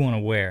that you want to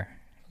wear.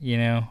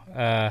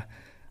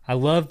 I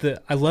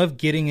love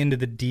getting into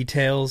the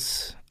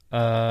details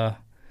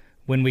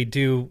when we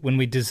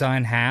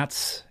design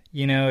hats.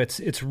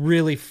 It's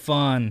really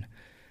fun.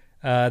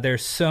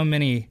 There's so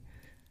many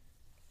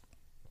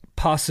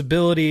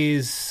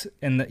possibilities,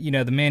 and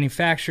the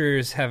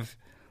manufacturers have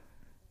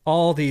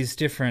all these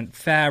different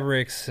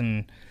fabrics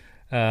and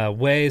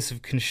ways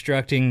of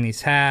constructing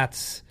these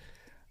hats,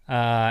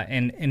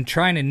 and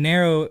trying to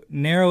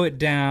narrow it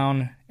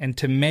down and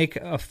to make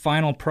a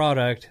final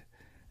product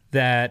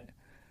that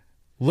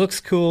looks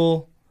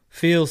cool,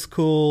 feels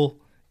cool,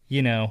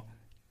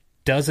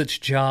 does its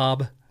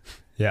job.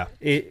 Yeah.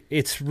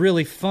 It's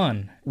really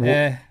fun.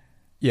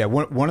 Yeah,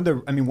 one of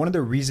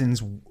the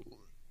reasons,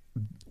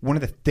 one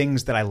of the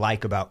things that I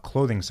like about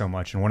clothing so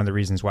much, and one of the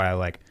reasons why I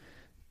like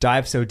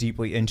dive so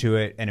deeply into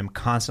it and am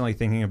constantly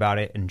thinking about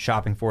it and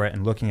shopping for it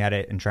and looking at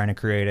it and trying to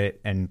create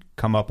it and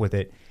come up with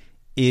it,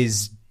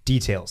 is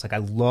details. Like, I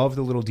love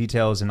the little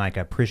details and like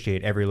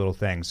appreciate every little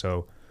thing.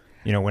 So,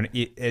 when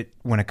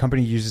a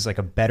company uses like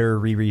a better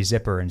Riri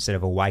zipper instead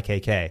of a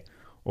YKK,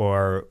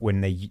 or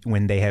when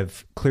they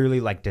have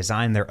clearly like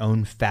designed their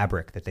own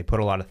fabric that they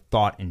put a lot of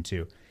thought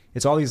into.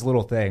 It's all these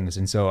little things.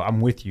 And so I'm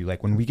with you.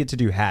 Like, when we get to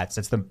do hats,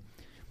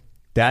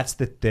 that's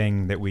the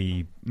thing that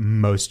we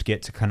most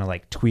get to kind of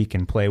like tweak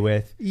and play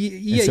with.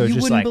 Yeah, so you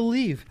just wouldn't like,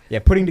 believe. Yeah,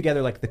 putting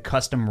together like the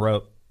custom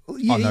rope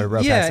on the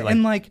rope hats that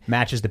and like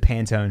matches the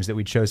Pantones that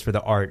we chose for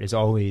the art is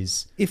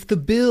always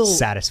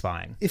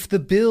satisfying. If the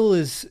bill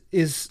is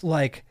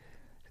like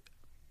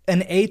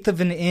an eighth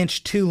of an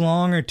inch too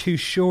long or too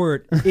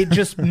short, it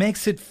just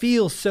makes it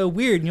feel so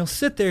weird. And you'll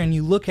sit there and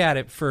you look at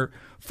it for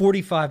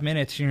 45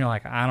 minutes and you're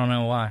like, I don't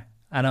know why.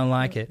 I don't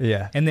like it.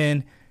 Yeah. And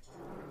then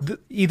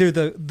either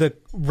the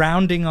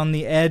rounding on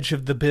the edge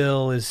of the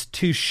bill is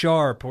too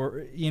sharp, or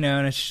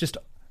and it's just,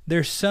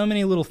 there's so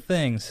many little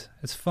things.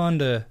 It's fun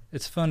to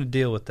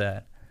deal with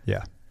that.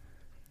 Yeah.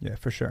 Yeah,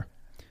 for sure.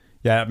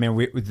 Yeah, I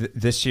mean,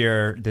 this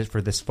year,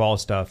 for this fall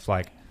stuff,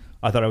 like,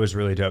 I thought it was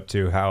really dope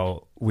too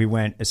how we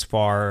went as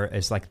far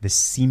as like the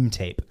seam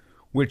tape,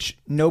 which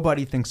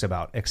nobody thinks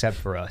about except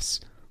for us.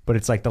 But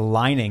it's like the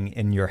lining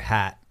in your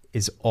hat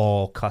is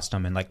all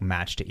custom and like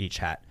matched to each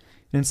hat.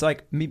 And it's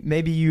like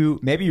maybe you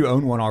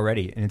own one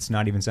already and it's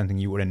not even something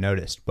you would have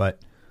noticed. But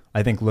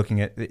I think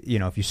looking at,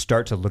 if you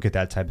start to look at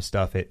that type of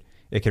stuff, it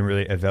can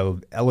really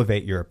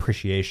elevate your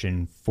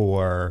appreciation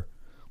for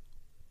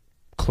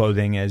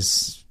clothing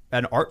as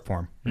an art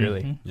form,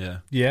 really. Mm-hmm. Yeah.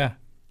 Yeah.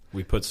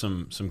 We put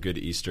some good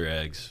Easter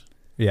eggs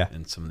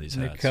in some of these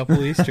hats. A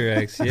couple Easter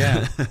eggs,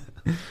 yeah.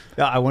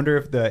 Yeah, I wonder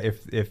if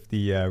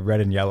the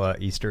red and yellow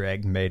Easter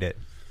egg made it.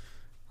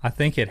 I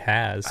think it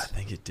has. I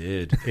think it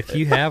did. If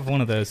you have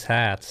one of those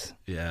hats,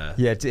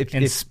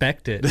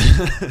 inspect it.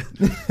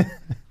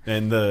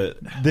 And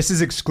this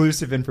is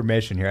exclusive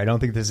information here. I don't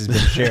think this has been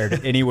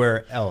shared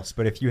anywhere else.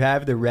 But if you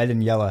have the red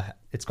and yellow,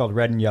 it's called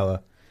red and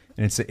yellow,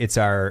 and it's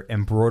our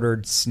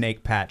embroidered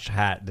snake patch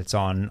hat that's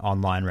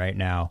online right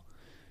now.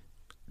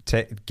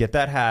 Get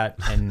that hat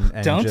and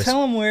don't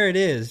tell them where it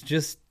is.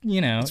 Just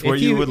it's where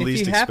you would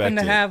least expect it. If you happen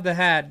to have the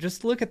hat,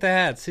 just look at the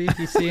hat, see if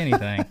you see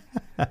anything.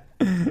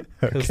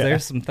 Because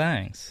there's some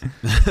things.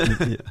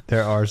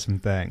 There are some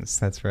things.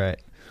 That's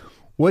right.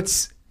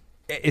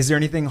 Is there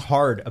anything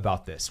hard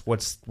about this?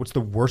 What's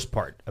the worst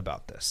part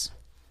about this?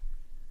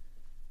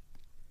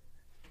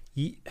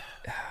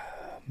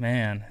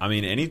 Man. I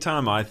mean,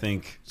 anytime I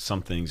think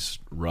something's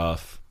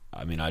rough,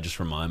 I mean, I just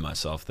remind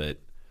myself that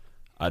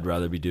I'd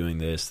rather be doing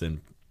this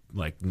than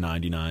like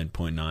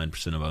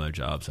 99.9% of other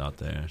jobs out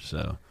there.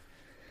 So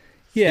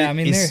yeah, I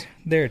mean,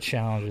 there are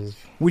challenges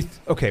with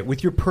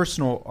your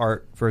personal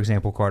art, for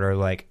example, Carter.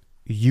 Like,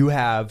 you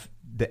have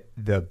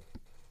the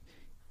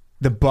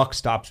buck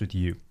stops with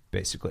you,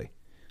 basically.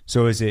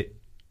 So is it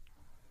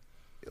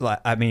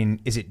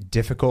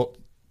difficult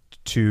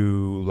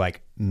to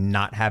like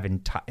not have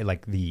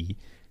the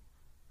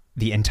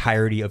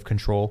entirety of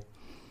control?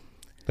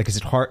 Like, is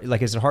it hard?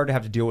 Like, is it hard to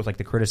have to deal with like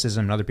the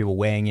criticism and other people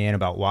weighing in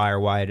about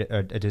why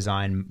a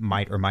design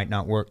might or might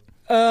not work?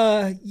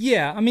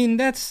 Yeah. I mean,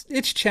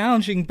 it's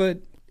challenging, but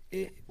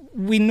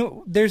we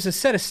know there's a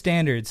set of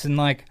standards, and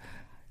like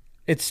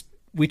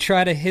we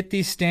try to hit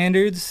these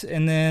standards,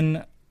 and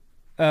then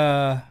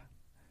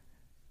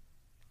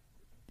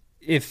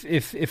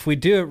if we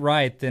do it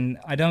right, then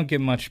I don't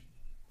get much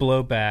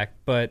blowback.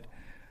 But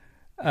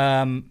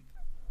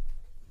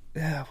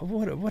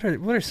what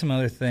are some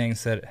other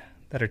things that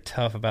are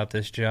tough about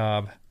this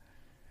job?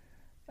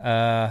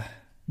 The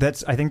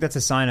I think that's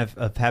a sign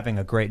of having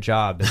a great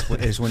job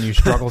is when you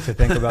struggle to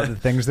think about the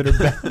things that are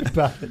bad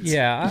about it.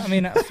 Yeah, I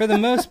mean, for the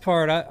most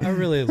part, I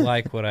really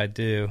like what I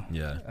do.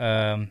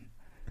 Yeah.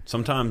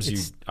 Sometimes you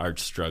are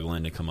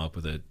struggling to come up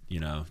with a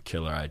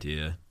killer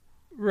idea,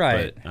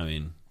 Right. But I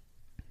mean,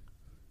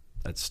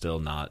 that's still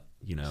not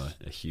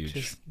a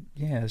huge.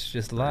 It's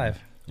just live.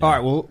 Yeah. All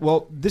right,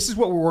 well, this is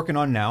what we're working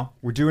on now.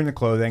 We're doing the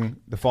clothing.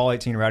 The Fall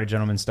 18 Rowdy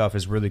Gentleman stuff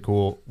is really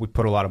cool. We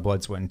put a lot of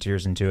blood, sweat, and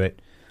tears into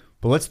it.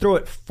 But let's throw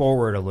it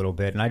forward a little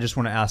bit, and I just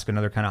want to ask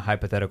another kind of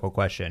hypothetical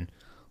question.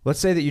 Let's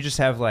say that you just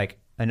have like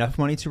enough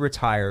money to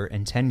retire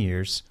in 10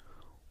 years.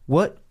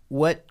 What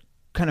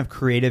kind of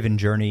creative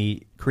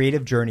journey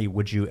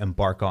would you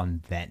embark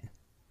on then?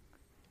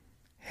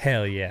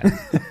 Hell yeah.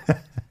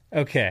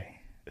 Okay.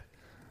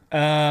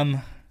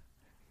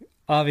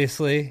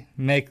 Obviously,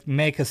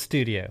 make a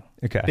studio.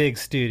 Okay. Big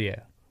studio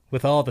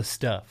with all the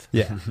stuff.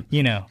 Yeah.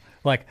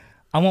 Like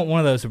I want one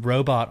of those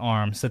robot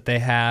arms that they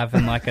have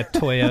in like a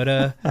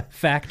Toyota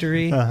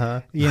factory.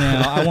 Uh-huh.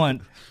 I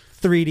want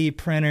 3D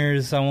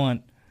printers. I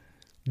want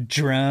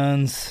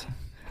drones.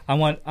 I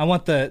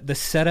want the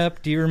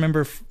setup. Do you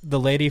remember the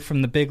lady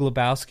from The Big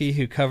Lebowski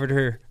who covered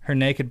her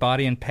naked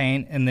body in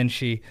paint and then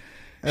she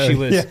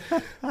was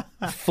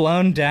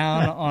flown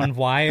down on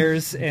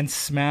wires and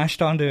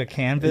smashed onto a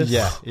canvas?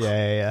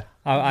 Yeah.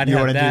 I'd You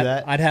have wanna do that.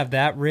 that? I'd have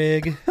that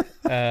rig,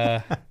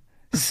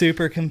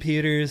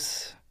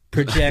 supercomputers,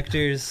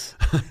 projectors,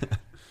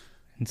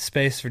 and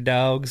space for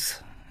dogs,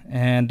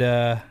 and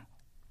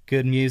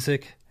good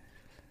music.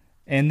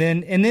 And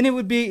then it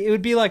would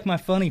be like my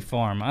funny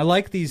farm. I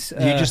like these.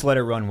 You just let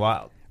it run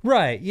wild.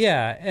 Right?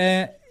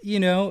 Yeah.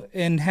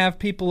 And have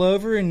people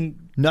over and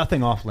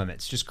Nothing off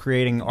limits. Just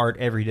creating art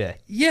every day.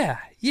 yeah.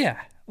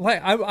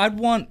 Like I'd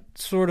want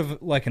sort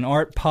of like an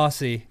art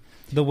posse.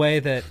 The way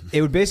that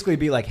It would basically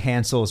be like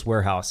Hansel's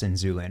warehouse in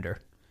Zoolander.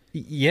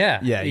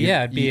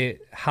 it'd be a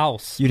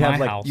house. You'd my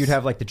have house. you'd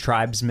have like the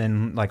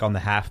tribesmen like on the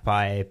half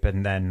pipe,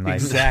 and then like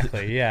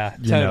exactly. Yeah.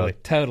 you know,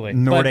 Totally.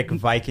 Nordic But-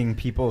 Viking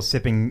people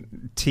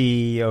sipping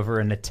tea over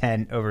in a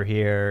tent over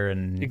here,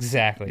 and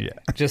Exactly.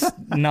 Yeah. Just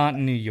not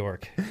in New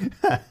York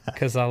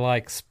because I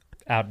like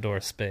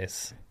outdoor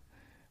space.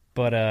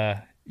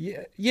 But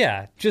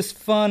yeah, just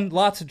fun,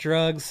 lots of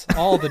drugs,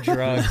 all the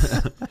drugs.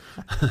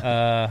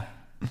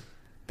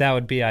 That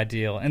would be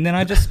ideal. And then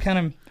I just kind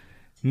of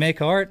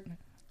make art,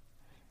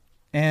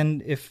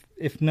 and if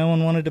no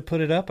one wanted to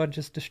put it up, I'd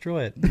just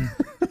destroy it and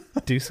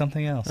do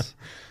something else.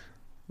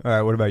 All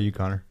right, what about you,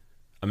 Connor?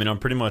 I mean, I'm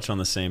pretty much on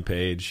the same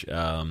page.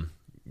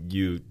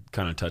 You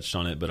kind of touched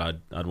on it, but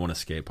I'd want a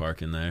skate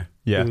park in there.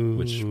 Yeah.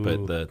 Ooh.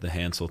 But the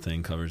Hansel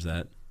thing covers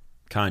that.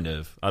 Kind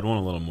of. I'd want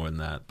a little more than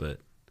that, but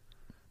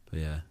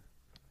yeah.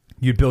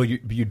 You'd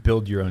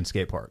build your own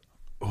skate park.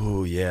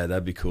 Oh yeah,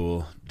 that'd be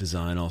cool.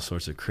 Design all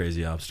sorts of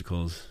crazy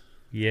obstacles.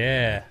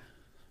 Yeah.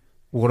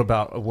 What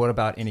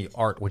about any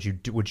art? Would you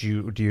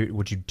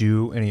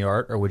do any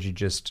art, or would you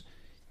just,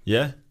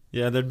 Yeah,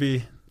 there'd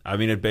be. I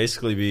mean, it'd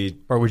basically be.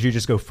 or would you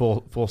just go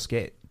full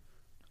skate?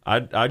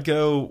 I'd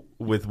go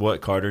with what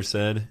Carter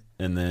said,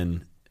 and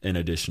then in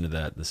addition to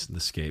that, the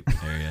skate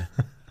area.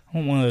 I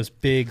want one of those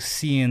big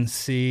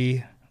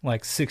CNC,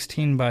 like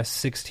 16 by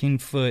 16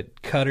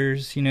 foot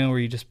cutters, where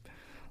you just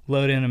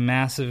load in a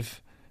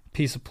massive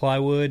piece of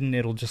plywood and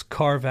it'll just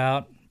carve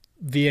out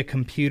via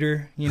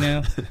computer,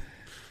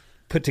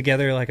 put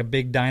together like a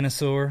big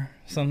dinosaur,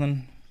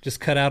 something. Just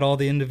cut out all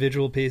the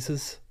individual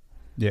pieces.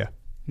 Yeah.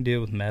 Do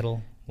it with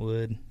metal,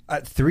 wood.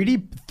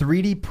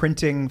 3D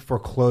printing for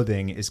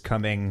clothing is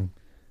coming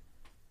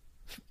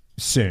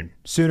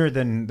sooner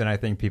than I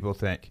think people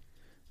think.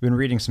 I've been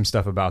reading some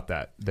stuff about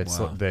that.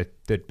 Wow.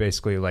 That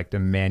basically like the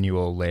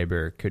manual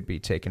labor could be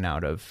taken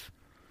out of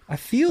I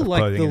feel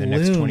like clothing the in the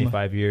next loom,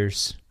 25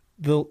 years.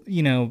 the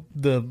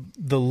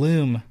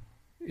loom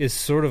is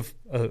sort of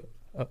a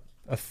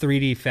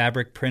 3D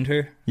fabric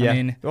printer. Yeah. I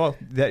mean, well,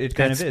 it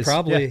kind of that's is.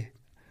 probably Yeah.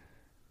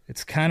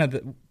 it's kind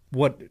of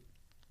what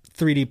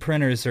 3D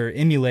printers are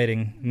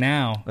emulating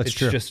now. That's it's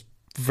true. just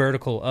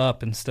vertical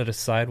up instead of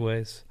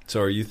sideways.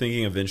 So are you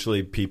thinking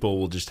eventually people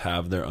will just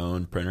have their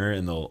own printer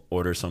and they'll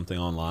order something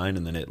online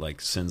and then it like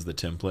sends the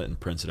template and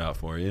prints it out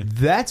for you?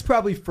 That's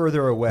probably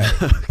further away,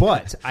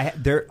 but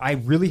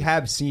I really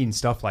have seen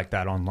stuff like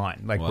that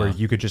online, like where Wow.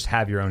 you could just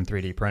have your own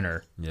 3D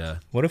printer Yeah.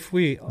 What if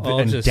we all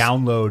and just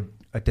download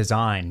a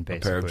design, A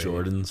basically, pair of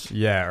Jordans.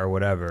 yeah, or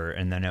whatever,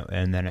 and then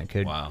it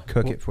could Wow.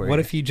 cook it for you. What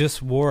if you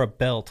just wore a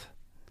belt,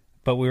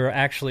 but we were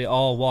actually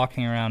all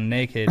walking around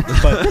naked,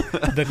 but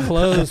the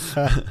clothes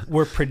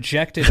were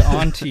projected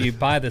onto you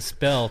by this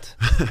belt,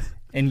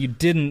 and you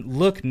didn't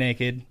look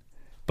naked,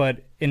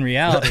 but in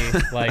reality,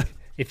 like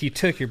if you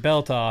took your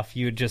belt off,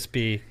 you would just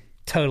be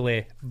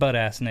totally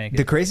butt-ass naked.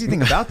 The crazy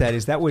thing about that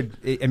is it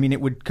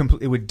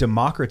would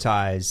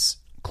democratize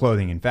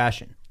clothing and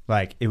fashion.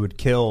 Like it would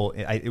kill.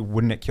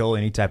 Wouldn't it kill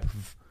any type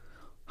of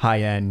high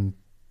end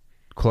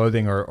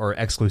clothing or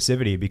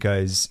exclusivity?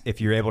 Because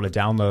if you're able to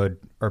download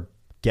or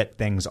get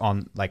things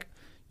on, like,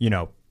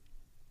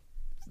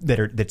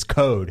 that's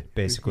code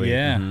basically.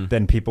 Yeah. Mm-hmm.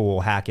 Then people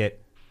will hack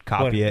it,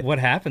 copy it. What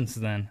happens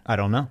then? I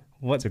don't know.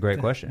 That's a great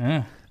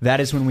question.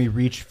 That is when we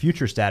reach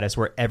future status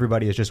where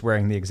everybody is just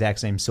wearing the exact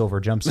same silver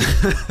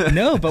jumpsuit.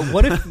 No, but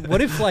what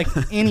if like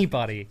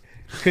anybody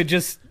could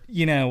just,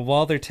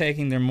 while they're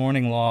taking their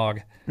morning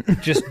log,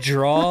 just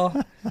draw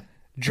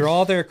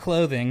their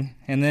clothing,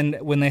 and then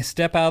when they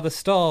step out of the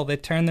stall, they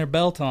turn their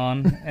belt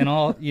on, and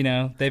all,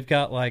 they've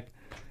got like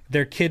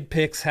their kid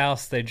picks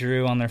house they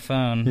drew on their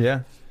phone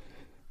Yeah.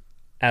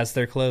 as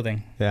their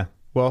clothing. Yeah.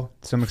 Well,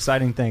 some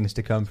exciting things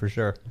to come for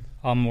sure.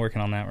 I'm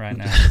working on that right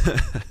now.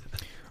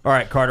 All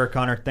right, Carter,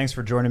 Connor, thanks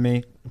for joining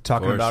me,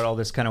 talking about all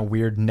this kind of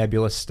weird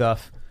nebulous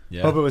stuff.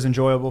 Yeah. Hope it was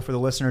enjoyable for the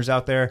listeners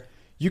out there.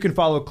 You can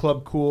follow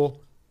Club Cool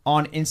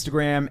on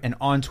Instagram and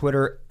on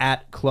Twitter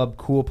at Club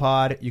Cool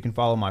Pod. You can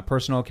follow my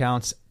personal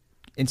accounts,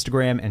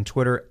 Instagram and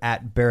Twitter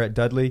at Barrett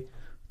Dudley.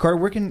 Carter,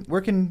 where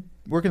can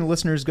the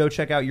listeners go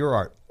check out your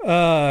art?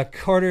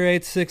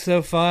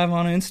 Carter8605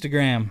 on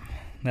Instagram.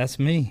 That's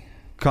me.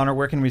 Connor,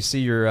 where can we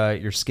see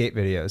your skate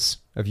videos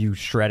of you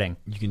shredding?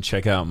 You can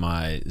check out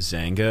my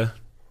Zanga.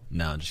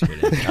 No, I'm just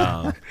kidding.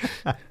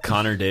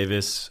 Connor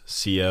Davis,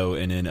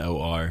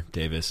 CONNOR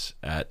Davis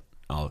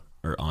on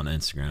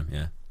Instagram.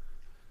 Yeah,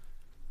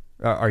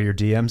 Are your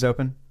DMs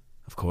open?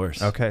 of course.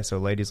 Okay, so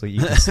ladies, you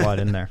can slide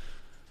in there.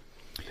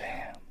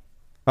 Damn.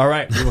 All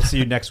right, we will see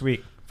you next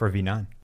week for V9.